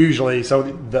 usually, so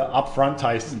the upfront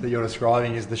taste that you're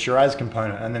describing is the Shiraz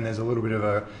component, and then there's a little bit of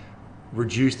a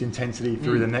reduced intensity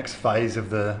through the next phase of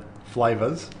the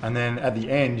flavors, and then at the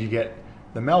end you get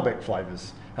the Malbec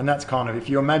flavors, and that's kind of, if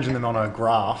you imagine them on a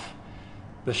graph,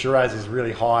 the Shiraz is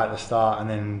really high at the start and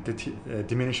then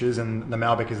diminishes, and the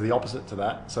Malbec is the opposite to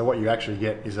that. So what you actually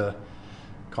get is a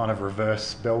kind of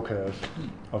reverse bell curve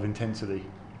of intensity.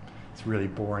 It's really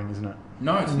boring, isn't it?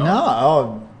 No, it's No,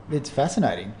 not. it's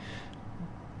fascinating.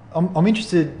 I'm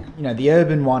interested. The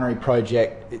Urban Winery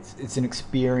Project. It's an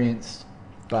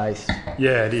experience-based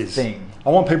Yeah, it is. thing. I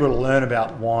want people to learn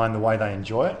about wine the way they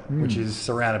enjoy it, which is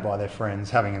surrounded by their friends,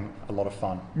 having a lot of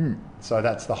fun. So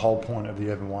that's the whole point of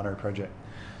the Urban Winery Project.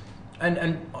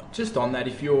 And just on that,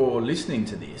 if you're listening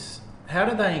to this, how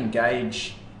do they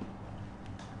engage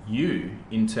you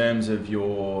in terms of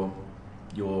your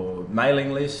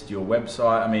mailing list, your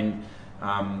website? I mean,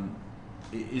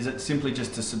 is it simply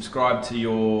just to subscribe to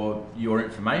your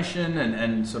information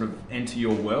and sort of enter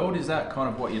your world? Is that kind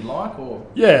of what you'd like, or?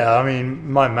 Yeah, I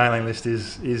mean, my mailing list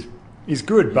is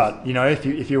good, but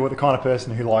if you're the kind of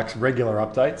person who likes regular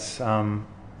updates,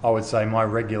 I would say my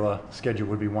regular schedule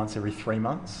would be once every 3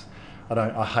 months.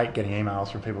 I hate getting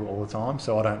emails from people all the time,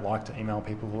 so I don't like to email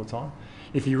people all the time.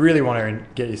 If you really want to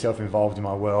get yourself involved in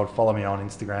my world, follow me on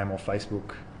Instagram or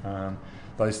Facebook.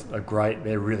 Those are great.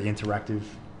 They're really interactive.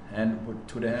 And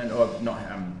Twitter or not?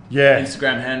 Yeah.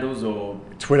 Instagram handles or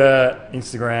Twitter,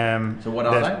 Instagram. So what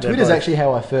are they? they're Twitter's both- actually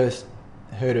how I first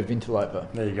heard of Interloper.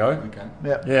 There you go. okay.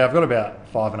 Yeah. Yeah, I've got about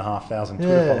 5,500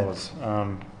 Twitter Yeah. followers.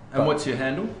 And what's your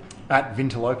handle? At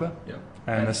Vinterloper. Yeah.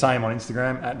 And the same on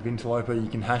Instagram, at Vinterloper. You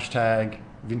can hashtag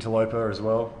Vinterloper as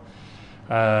well.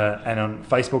 And on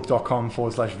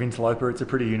facebook.com/Vinterloper. It's a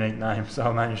pretty unique name, so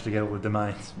I managed to get all the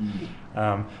domains.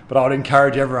 But I would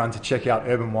encourage everyone to check out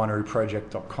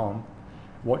urbanwineryproject.com.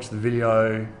 Watch the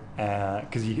video,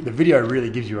 because the video really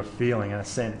gives you a feeling and a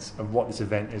sense of what this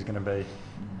event is going to be.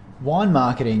 Wine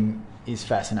marketing is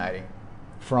fascinating.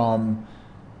 From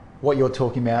what you're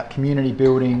talking about, community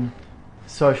building,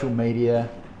 social media,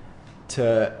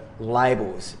 to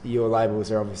labels. Your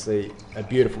labels are obviously a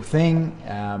beautiful thing,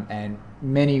 and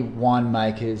many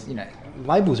winemakers,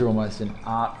 labels are almost an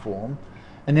art form.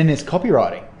 And then there's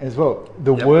copywriting as well.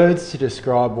 The words to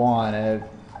describe wine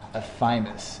are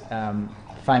famous.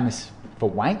 Famous for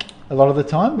wank a lot of the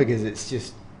time because it's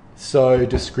just so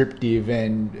descriptive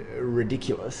and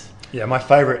ridiculous. Yeah, my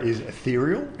favourite is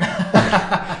ethereal.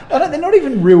 They're not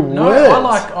even real words. I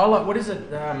like. What is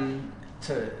it?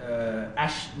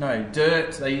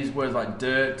 Dirt. They use words like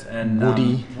dirt and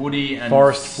woody and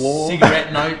forest floor,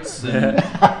 cigarette notes. And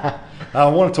I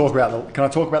want to talk about can I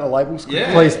talk about the labels?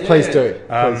 Yeah, please do.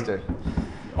 Please do.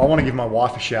 I want to give my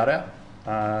wife a shout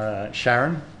out,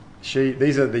 Sharon.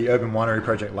 These are the Urban Winery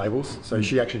Project labels. So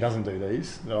she actually doesn't do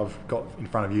these that I've got in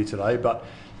front of you today. But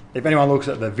if anyone looks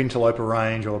at the Vintalopa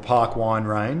range or the Park Wine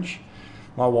range,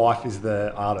 my wife is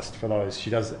the artist for those.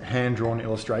 She does hand-drawn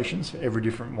illustrations for every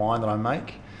different wine that I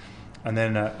make. And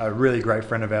then a really great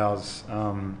friend of ours,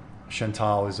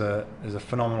 Chantal, is a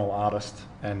phenomenal artist,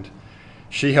 and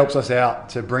she helps us out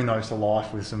to bring those to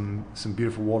life with some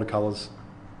beautiful watercolours.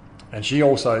 And she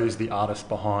also is the artist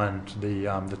behind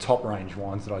the top range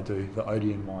wines that I do, the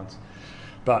Odeon wines.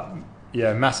 But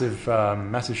yeah, massive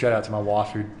shout out to my wife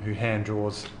who hand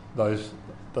draws those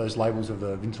labels of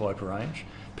the Vintalopa range.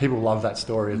 People love that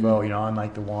story as well. I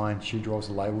make the wine, she draws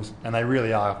the labels, and they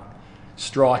really are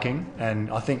striking, and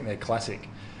I think they're classic.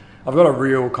 I've got a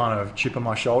real kind of chip on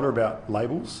my shoulder about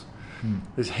labels.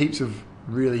 There's heaps of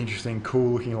really interesting,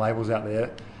 cool looking labels out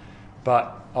there,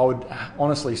 but I would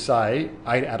honestly say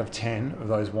 8 out of 10 of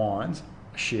those wines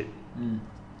are shit.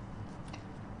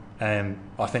 And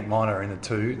I think mine are in the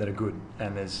 2 that are good.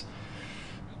 And there's,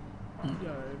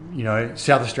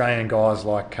 South Australian guys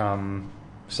like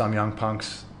some young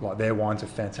punks, like their wines are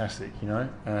fantastic,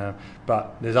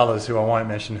 but there's others who I won't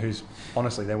mention whose,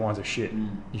 honestly, their wines are shit.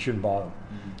 You shouldn't buy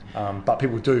them. But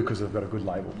people do because they've got a good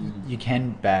label. You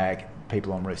can bag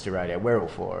people on Rooster Radio. We're all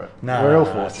for it. We're all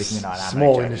for sticking the night.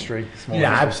 Small industry.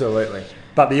 Absolutely.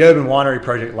 But the Urban Winery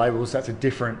Project labels, that's a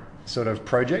different sort of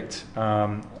project.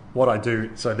 What I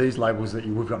do, so these labels that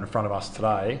we've got in front of us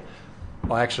today,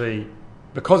 I actually,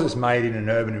 because it's made in an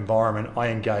urban environment, I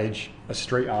engage a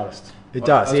street artist. It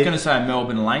does. I was going to say a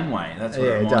Melbourne laneway. That's what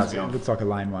it reminds me of. It looks like a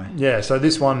laneway. Yeah, so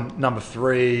this one, number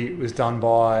 3, was done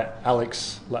by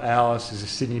Alex Laouas, who's a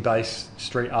Sydney-based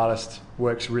street artist,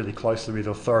 works really closely with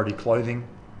Authority Clothing.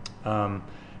 And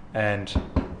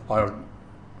I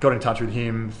got in touch with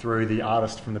him through the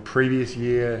artist from the previous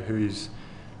year, who's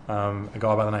a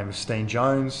guy by the name of Steen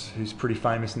Jones, who's pretty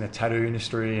famous in the tattoo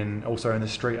industry and also in the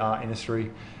street art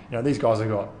industry. These guys have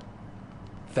got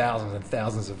thousands and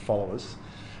thousands of followers.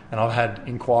 And I've had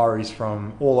inquiries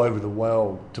from all over the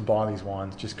world to buy these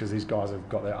wines just because these guys have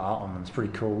got their art on them. It's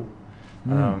pretty cool.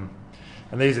 And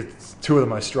these are 2 of the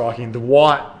most striking. The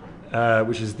white,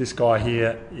 which is this guy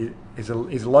here, is a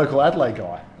local Adelaide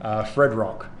guy, Fred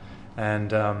Rock.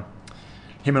 And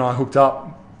him and I hooked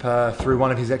up through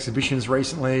one of his exhibitions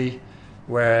recently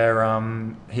where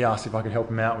he asked if I could help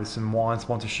him out with some wine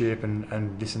sponsorship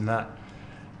and this and that.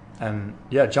 And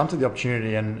yeah, jumped at the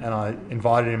opportunity and I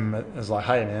invited him as like,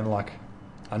 hey man, like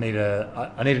I need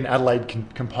an Adelaide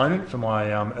component for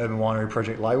my Urban Winery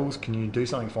Project labels. Can you do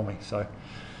something for me? So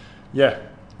yeah,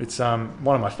 it's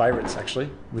one of my favourites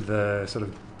actually, with the sort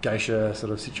of geisha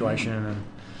sort of situation and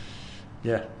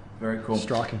yeah, very cool,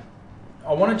 striking.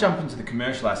 I want to jump into the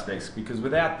commercial aspects because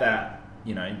without that,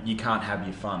 you can't have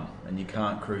your fun and you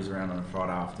can't cruise around on a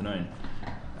Friday afternoon.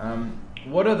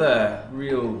 What are the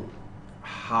real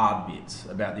hard bits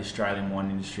about the Australian wine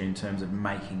industry in terms of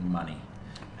making money,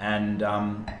 and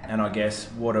I guess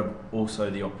what are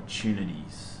also the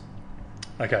opportunities?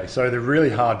 Okay, so the really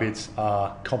hard bits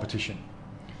are competition.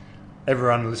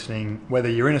 Everyone listening, whether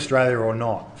you're in Australia or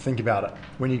not, think about it.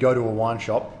 When you go to a wine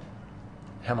shop,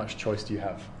 how much choice do you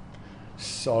have?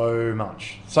 So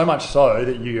much so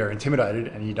that you are intimidated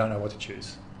and you don't know what to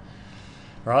choose.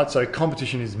 Right, so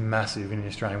competition is massive in the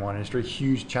Australian wine industry,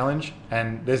 huge challenge,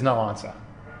 and there's no answer,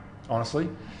 honestly.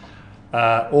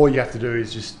 All you have to do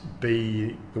is just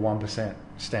be the 1%,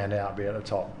 stand out, be at the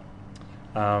top.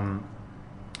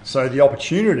 So the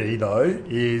opportunity, though,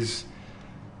 is,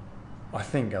 I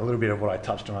think, a little bit of what I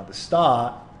touched on at the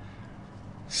start.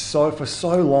 So for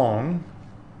so long,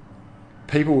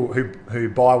 people who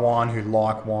buy wine, who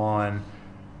like wine,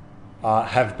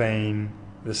 have been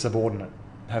the subordinate,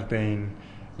 have been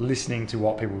listening to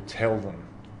what people tell them.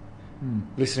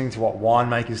 Listening to what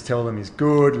winemakers tell them is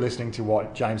good, listening to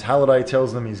what James Halliday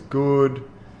tells them is good,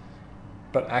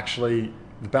 but actually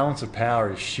the balance of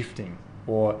power is shifting,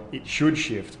 or it should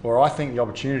shift, or I think the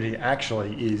opportunity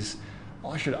actually is,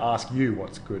 I should ask you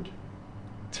what's good.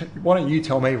 why don't you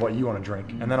tell me what you want to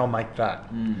drink, and then I'll make that,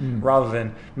 rather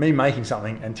than me making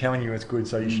something and telling you it's good,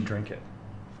 so you should drink it.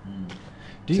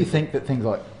 Do you think that things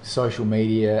like social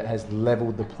media has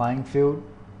leveled the playing field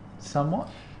somewhat?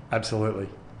 Absolutely,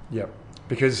 yep.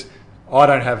 Because I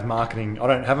don't have a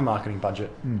marketing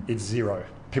budget. It's zero.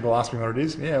 People ask me what it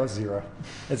is. Yeah, it's zero.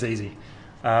 It's easy.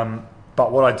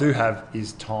 But what I do have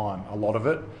is time, a lot of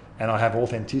it, and I have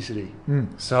authenticity.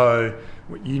 So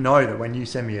you know that when you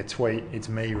send me a tweet, it's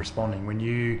me responding. When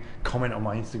you comment on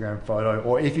my Instagram photo,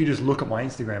 or if you just look at my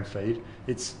Instagram feed,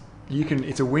 it's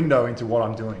a window into what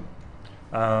I'm doing.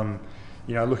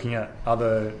 Looking at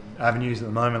other avenues at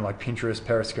the moment like Pinterest,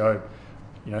 Periscope,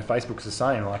 Facebook's the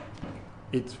same. Like,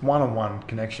 it's one-on-one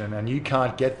connection, and you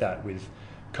can't get that with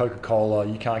Coca-Cola.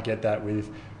 You can't get that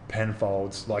with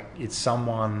Penfolds. Like, it's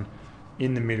someone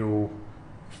in the middle,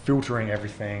 filtering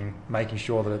everything, making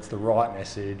sure that it's the right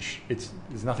message.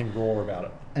 There's nothing raw about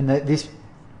it. And this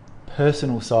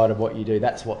personal side of what you do,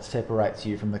 that's what separates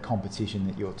you from the competition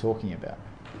that you're talking about.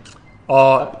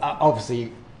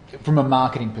 Obviously, from a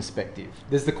marketing perspective,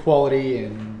 there's the quality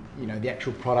and the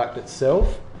actual product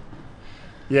itself.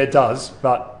 Yeah, it does.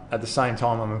 But at the same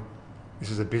time, this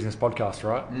is a business podcast,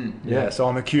 right? Yeah. So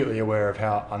I'm acutely aware of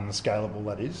how unscalable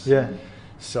that is. Yeah.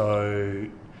 So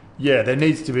yeah, there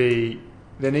needs to be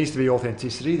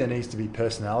authenticity. There needs to be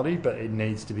personality, but it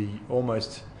needs to be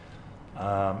almost.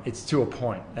 It's to a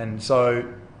point, and so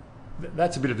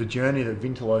that's a bit of the journey that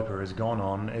Vinterloper has gone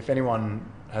on. If anyone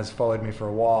has followed me for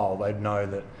a while, they'd know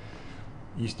that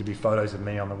used to be photos of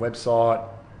me on the website.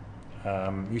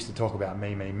 Used to talk about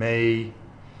me.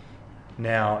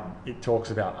 Now it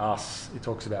talks about us. It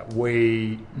talks about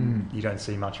we. You don't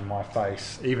see much of my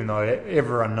face, even though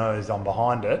everyone knows I'm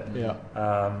behind it.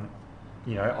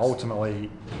 Yeah. Ultimately,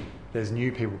 there's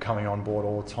new people coming on board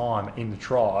all the time in the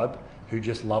tribe who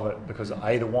just love it because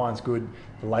the wine's good,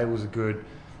 the labels are good,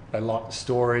 they like the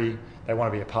story, they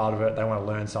want to be a part of it, they want to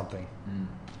learn something.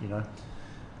 You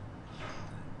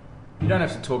don't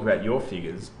have to talk about your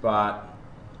figures, but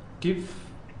give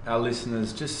our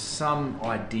listeners just some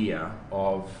idea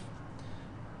of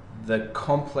the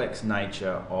complex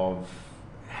nature of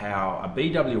how a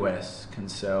BWS can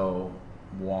sell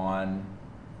wine,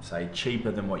 say, cheaper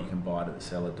than what you can buy it at the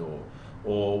cellar door.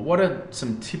 Or what are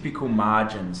some typical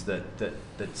margins that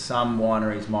some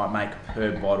wineries might make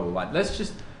per bottle? Like, let's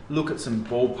just look at some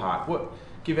ballpark.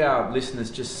 Give our listeners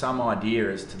just some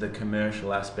idea as to the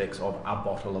commercial aspects of a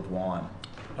bottle of wine.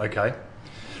 Okay.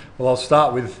 Well, I'll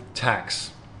start with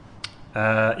tax.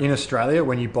 In Australia,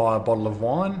 when you buy a bottle of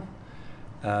wine,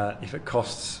 if it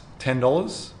costs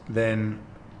 $10, then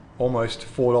almost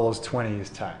 $4.20 is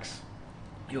tax.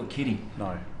 You're kidding.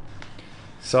 No.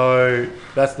 So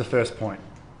that's the first point.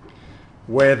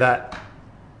 Where that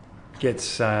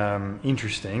gets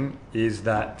interesting is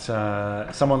that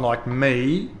someone like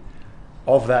me,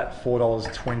 of that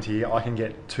 $4.20, I can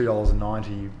get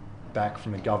 $2.90 back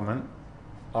from the government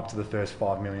up to the first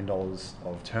 $5 million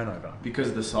of turnover. Because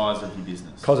of the size of your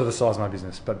business. Because of the size of my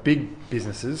business. But big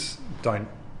businesses don't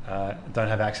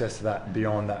have access to that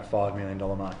beyond that $5 million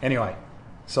mark. Anyway,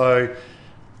 so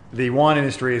the wine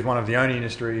industry is one of the only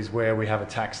industries where we have a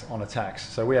tax on a tax.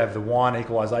 So we have the wine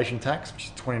equalisation tax, which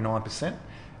is 29%,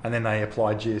 and then they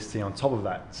apply GST on top of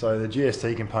that. So the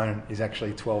GST component is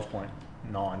actually 12.9%,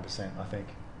 I think.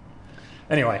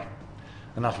 Anyway,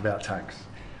 enough about tax.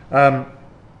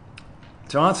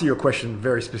 To answer your question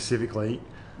very specifically,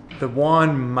 the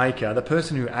wine maker, the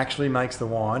person who actually makes the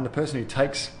wine, the person who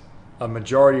takes a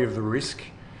majority of the risk,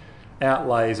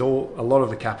 outlays a lot of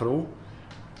the capital,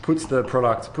 puts the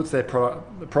product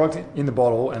in the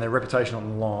bottle, and their reputation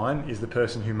on the line, is the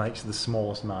person who makes the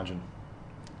smallest margin.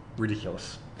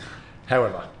 Ridiculous.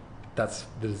 However, that's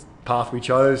the path we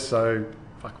chose, so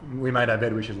we made our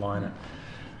bed, we should lie in it.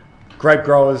 Grape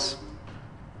growers,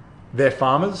 they're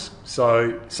farmers,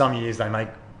 so some years they make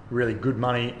really good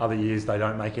money, other years they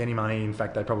don't make any money. In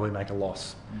fact, they probably make a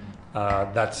loss.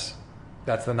 That's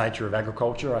the nature of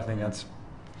agriculture. I think that's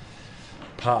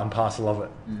part and parcel of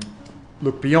it.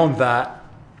 Look, beyond that,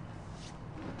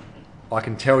 I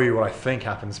can tell you what I think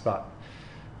happens, but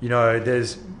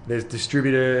there's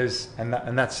distributors, and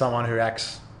that's someone who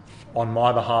acts on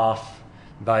my behalf.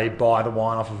 They buy the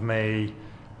wine off of me,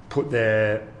 put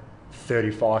their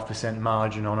 35%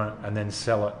 margin on it, and then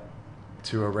sell it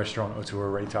to a restaurant or to a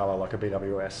retailer like a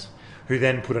BWS, who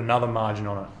then put another margin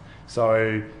on it.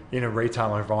 So in a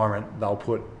retail environment, they'll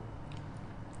put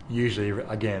usually,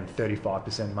 again,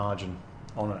 35% margin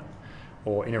on it.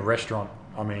 Or in a restaurant,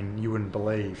 I mean, you wouldn't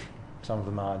believe some of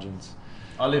the margins.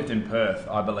 I lived in Perth,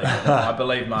 I believe. I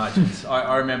believe margins.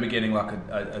 I remember getting like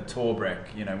a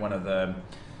Torbrek, one of the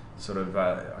sort of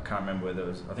I can't remember whether it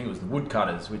was. I think it was the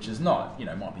Woodcutters, which is not,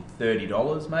 might be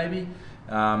 $30 maybe,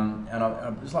 and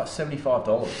it was like $75,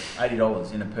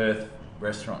 $80 in a Perth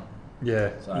restaurant.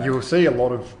 Yeah, So- you will see a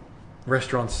lot of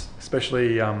restaurants,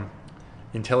 especially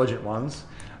intelligent ones,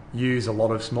 use a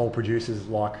lot of small producers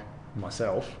like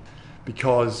myself,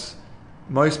 because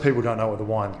most people don't know what the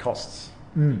wine costs,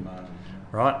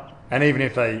 right? And even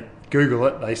if they Google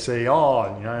it, they see,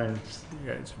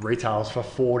 it's retails for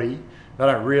 40. They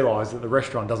don't realise that the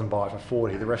restaurant doesn't buy it for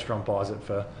 40. The restaurant buys it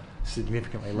for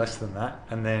significantly less than that.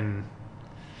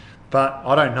 But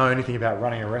I don't know anything about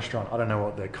running a restaurant. I don't know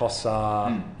what the costs are,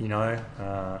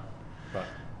 but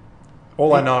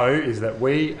all I know is that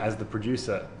we, as the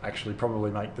producer, actually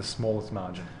probably make the smallest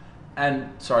margin. And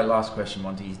sorry, last question,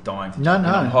 Monty. He's dying to No, jump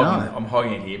in. no, I'm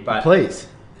hogging it here, but Please.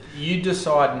 you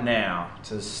decide now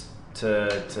to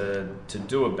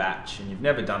do a batch, and you've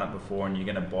never done it before, and you're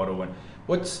going to bottle. And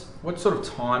what sort of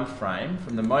time frame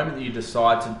from the moment that you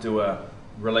decide to do a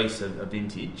release of a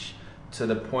vintage to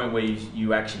the point where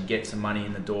you actually get some money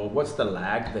in the door? What's the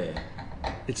lag there?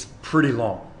 It's pretty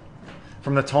long.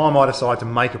 From the time I decide to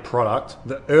make a product,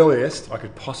 the earliest I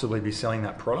could possibly be selling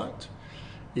that product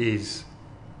is...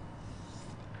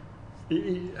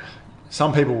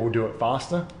 Some people will do it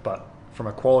faster, but from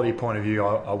a quality point of view,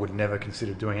 I would never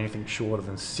consider doing anything shorter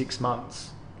than 6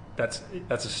 months. That's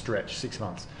a stretch, 6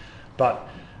 months. But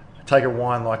take a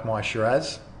wine like my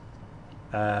Shiraz,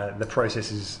 the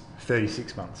process is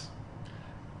 36 months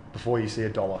before you see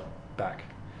 $1 back.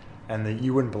 And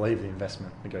you wouldn't believe the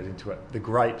investment that goes into it. The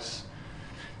grapes,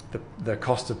 the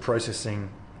cost of processing,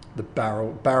 the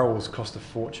barrels cost a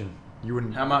fortune. You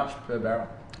wouldn't. How much per barrel?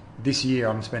 This year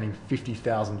I'm spending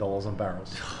 $50,000 on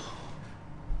barrels.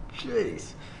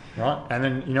 Jeez. Right? And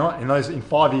then, in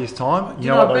 5 years' time,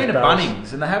 I've been to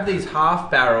Bunnings and they have these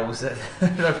half barrels that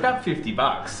are about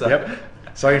 $50. So. Yep.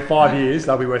 So in 5 years,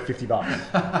 they'll be worth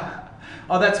 $50.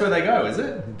 Oh, that's where they go, is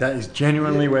it? That is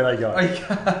genuinely where they go.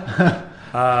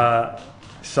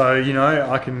 So,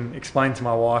 I can explain to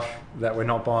my wife that we're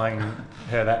not buying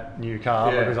her that new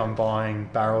car because I'm buying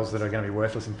barrels that are going to be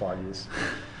worthless in 5 years.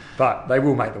 But they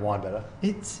will make the wine better.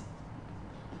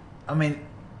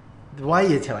 The way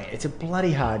you're telling it, it's a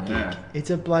bloody hard gig. Yeah. It's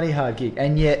a bloody hard gig.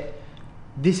 And yet,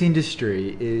 this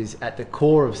industry is at the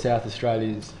core of South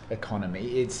Australia's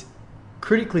economy. It's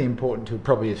critically important to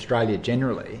probably Australia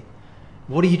generally.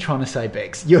 What are you trying to say,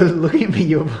 Bex? You're looking at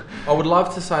me, I would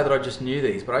love to say that I just knew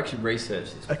these, but I actually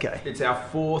researched this. Okay. It's our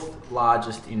fourth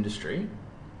largest industry,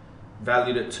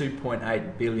 valued at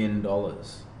 $2.8 billion.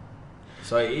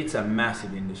 So it's a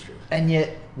massive industry. And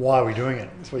yet... Why are we doing it?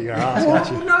 That's what you're going to ask, aren't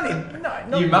you?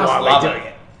 No, You must love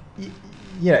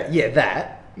it.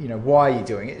 That. Why are you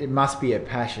doing it? It must be a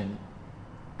passion.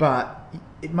 But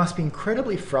it must be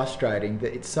incredibly frustrating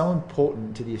that it's so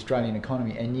important to the Australian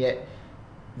economy, and yet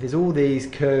there's all these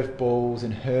curveballs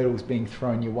and hurdles being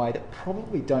thrown your way that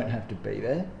probably don't have to be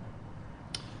there.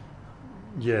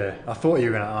 Yeah, I thought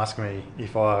you were going to ask me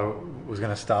if I was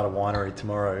going to start a winery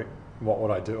tomorrow, what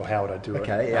would I do or how would I do it?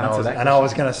 Okay, and answer that I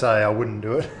was going to say I wouldn't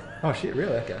do it. Oh shit,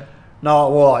 really? Okay. No,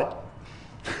 well,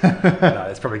 no,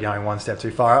 it's probably going one step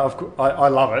too far. I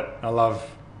love it. I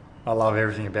love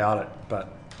everything about it.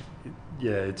 But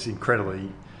yeah, it's an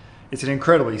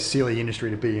incredibly silly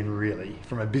industry to be in, really.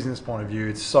 From a business point of view,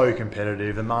 it's so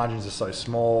competitive. The margins are so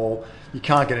small. You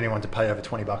can't get anyone to pay over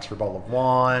 $20 for a bottle of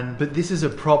wine. But this is a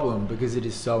problem because it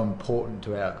is so important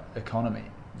to our economy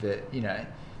that,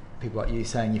 people like you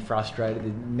saying you're frustrated,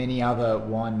 and many other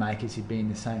winemakers who'd be in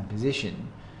the same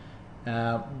position.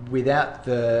 Without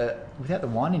the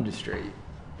wine industry,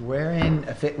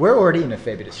 we're already in a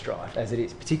fair bit of strife as it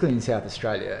is, particularly in South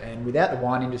Australia. And without the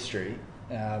wine industry,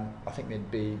 I think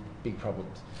there'd be big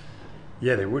problems.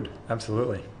 Yeah, there would.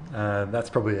 Absolutely.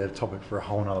 That's probably a topic for a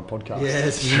whole nother podcast. Yeah,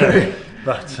 it's true.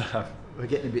 But we're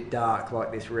getting a bit dark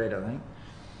like this red, I think.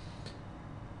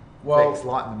 Well, Bex,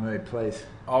 lighten the mood, please.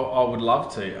 I would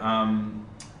love to.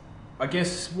 I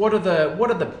guess what are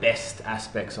the best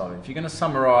aspects of it? If you're going to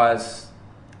summarise,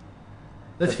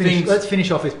 Let's finish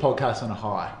off this podcast on a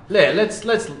high. Yeah,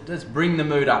 let's bring the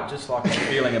mood up, just like I'm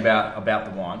feeling about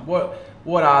the wine.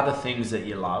 What are the things that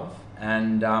you love,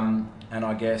 and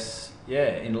I guess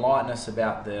enlighten us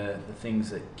about the things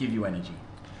that give you energy.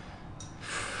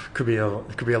 Could be a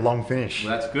long finish.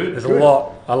 Well, that's good. There's a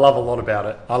lot. I love a lot about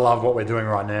it. I love what we're doing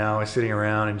right now. We're sitting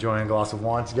around enjoying a glass of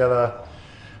wine together,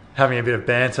 having a bit of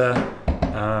banter,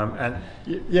 and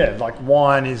like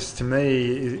wine is to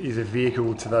me is a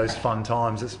vehicle to those fun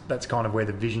times. That's kind of where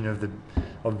the vision of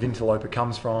Vintalopa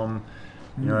comes from.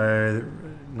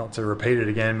 Not to repeat it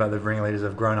again, but the ringleaders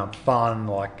have grown up fun.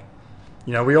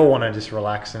 We all want to just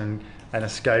relax and and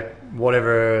escape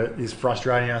whatever is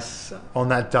frustrating us on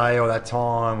that day or that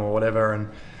time or whatever. And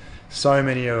so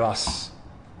many of us,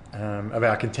 of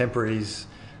our contemporaries,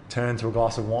 turn to a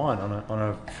glass of wine on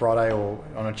a Friday or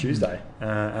on a Tuesday.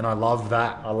 And I love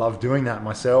that. I love doing that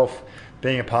myself,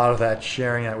 being a part of that,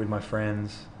 sharing that with my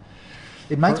friends.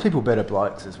 It makes people better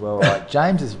blokes as well. Like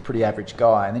James is a pretty average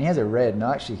guy, and then he has a red, and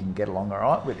I actually can get along all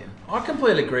right with him. I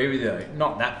completely agree with you.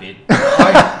 Not that bit.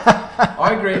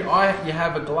 I agree. You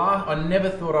have a glass. I never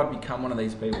thought I'd become one of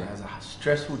these people that has a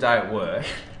stressful day at work,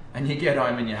 and you get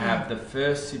home and you have the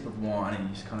first sip of wine, and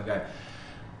you just kind of go,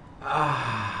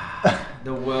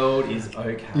 the world is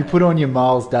okay. You put on your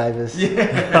Miles Davis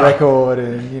record,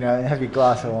 and have your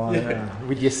glass of wine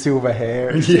with your silver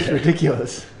hair. It's just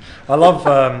ridiculous. I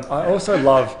also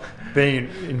love being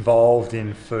involved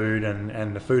in food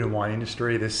and the food and wine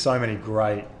industry. There's so many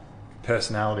great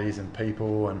personalities and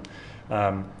people, and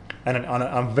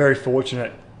I'm very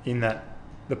fortunate in that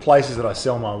the places that I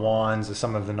sell my wines are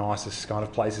some of the nicest kind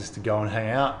of places to go and hang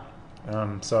out.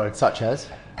 Such as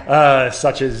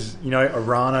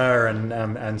Arana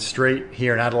and Street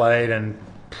here in Adelaide, and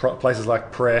places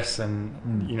like Press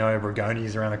and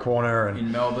Rigoni's around the corner, and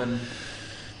in Melbourne.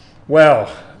 Well,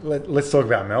 let's talk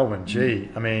about Melbourne. Gee,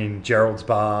 I mean, Gerald's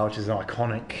Bar, which is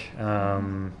iconic.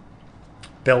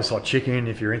 Bell's Hot Chicken,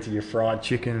 if you're into your fried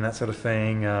chicken and that sort of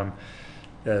thing.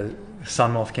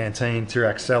 Sunmoth Canteen,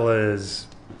 Tirac Cellars,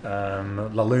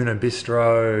 La Luna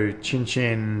Bistro, Chin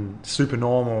Chin, Super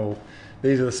Normal.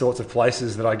 These are the sorts of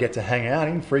places that I get to hang out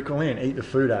in frequently and eat the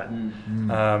food at.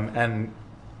 And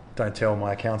don't tell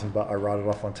my accountant, but I write it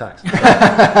off on tax.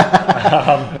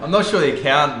 I'm not sure the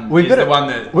accountant is the one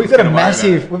that we've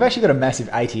actually got a massive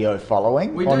ATO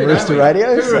following on Rooster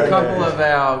Radio. Who are a couple of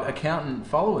our accountant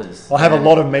followers? I have a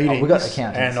lot of meetings, we've got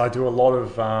accountants, and I do a lot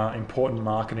of important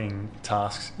marketing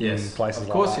tasks in places like that. Of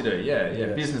course you do, yeah.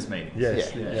 Business meetings.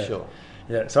 Yes, sure.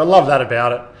 Yeah, so I love that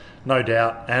about it, no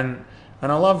doubt. And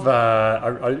I love,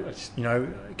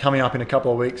 coming up in a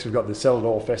couple of weeks, we've got the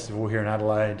Celador Festival here in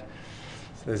Adelaide.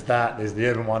 There's that, there's the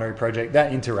Urban Winery Project,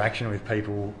 that interaction with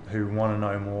people who want to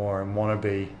know more and want to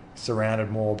be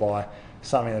surrounded more by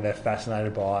something that they're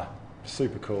fascinated by.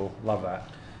 Super cool, love that.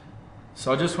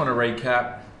 So I just want to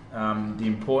recap the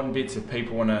important bits if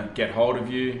people want to get hold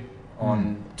of you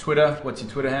on Twitter. What's your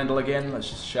Twitter handle again?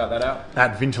 Let's just shout that out.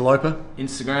 At Vintalopa.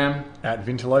 Instagram. At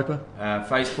Vintalopa.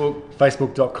 Facebook.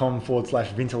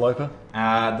 Facebook.com/Vintalopa.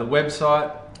 The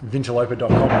website.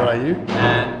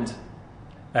 Vintalopa.com.au.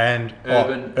 And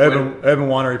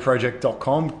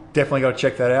urbanwineryproject.com. Definitely got to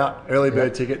check that out. Early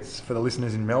bird tickets for the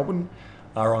listeners in Melbourne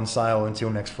are on sale until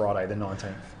next Friday, the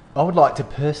 19th. I would like to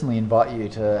personally invite you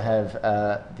to have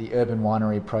the Urban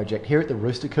Winery Project here at the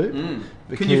Rooster Coop. Can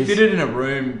you fit it in a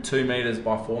room 2 metres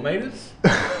by 4 metres?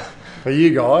 For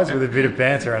you guys, with a bit of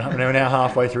banter, and we're now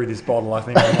halfway through this bottle, I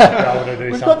think we might be able to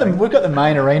do something. We've got the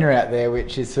main arena out there,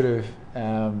 which is sort of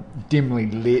dimly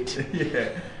lit,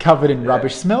 covered in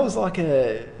rubbish. Smells like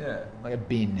a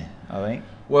bin, I think.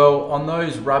 Well, on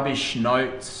those rubbish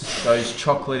notes, those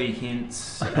chocolatey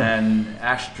hints and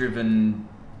ash-driven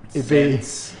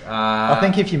scents, I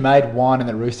think if you made wine in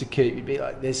the Rooster Coop, you'd be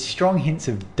like, there's strong hints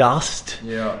of dust.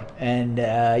 And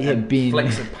bin.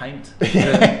 Flecks of paint.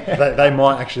 They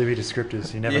might actually be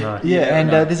descriptors, you never know. And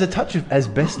there's a touch of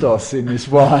asbestos in this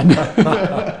wine.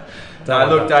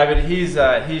 Look, David, here's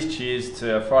cheers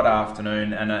to a Friday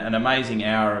afternoon and an amazing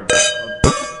hour of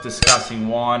discussing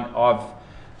wine.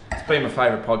 It's been my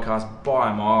favourite podcast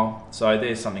by a mile, so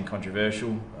there's something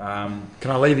controversial.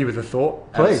 Can I leave you with a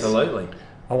thought? Please. Absolutely.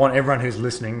 I want everyone who's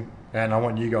listening, and I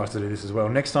want you guys to do this as well.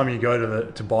 Next time you go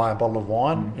to buy a bottle of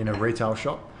wine in a retail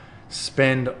shop,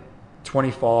 spend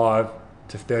 $25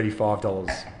 to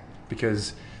 $35,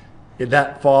 because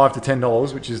that $5 to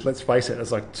 $10, which is, let's face it,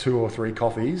 it's like 2 or 3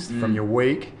 coffees from your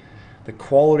week. The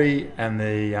quality and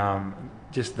the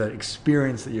just the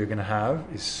experience that you're going to have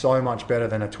is so much better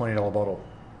than a $20 bottle.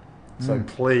 So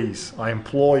please, I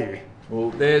implore you.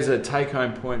 Well, there's a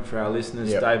take-home point for our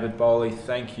listeners. Yep. David Bowley,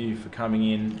 thank you for coming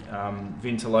in.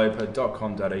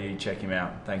 Vintalopa.com.au. Check him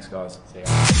out. Thanks, guys. See ya.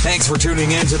 Thanks for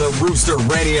tuning in to the Rooster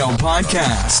Radio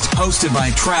Podcast, hosted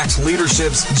by Trax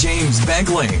Leadership's James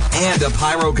Begley and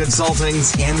Apiro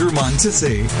Consulting's Andrew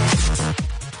Montesi.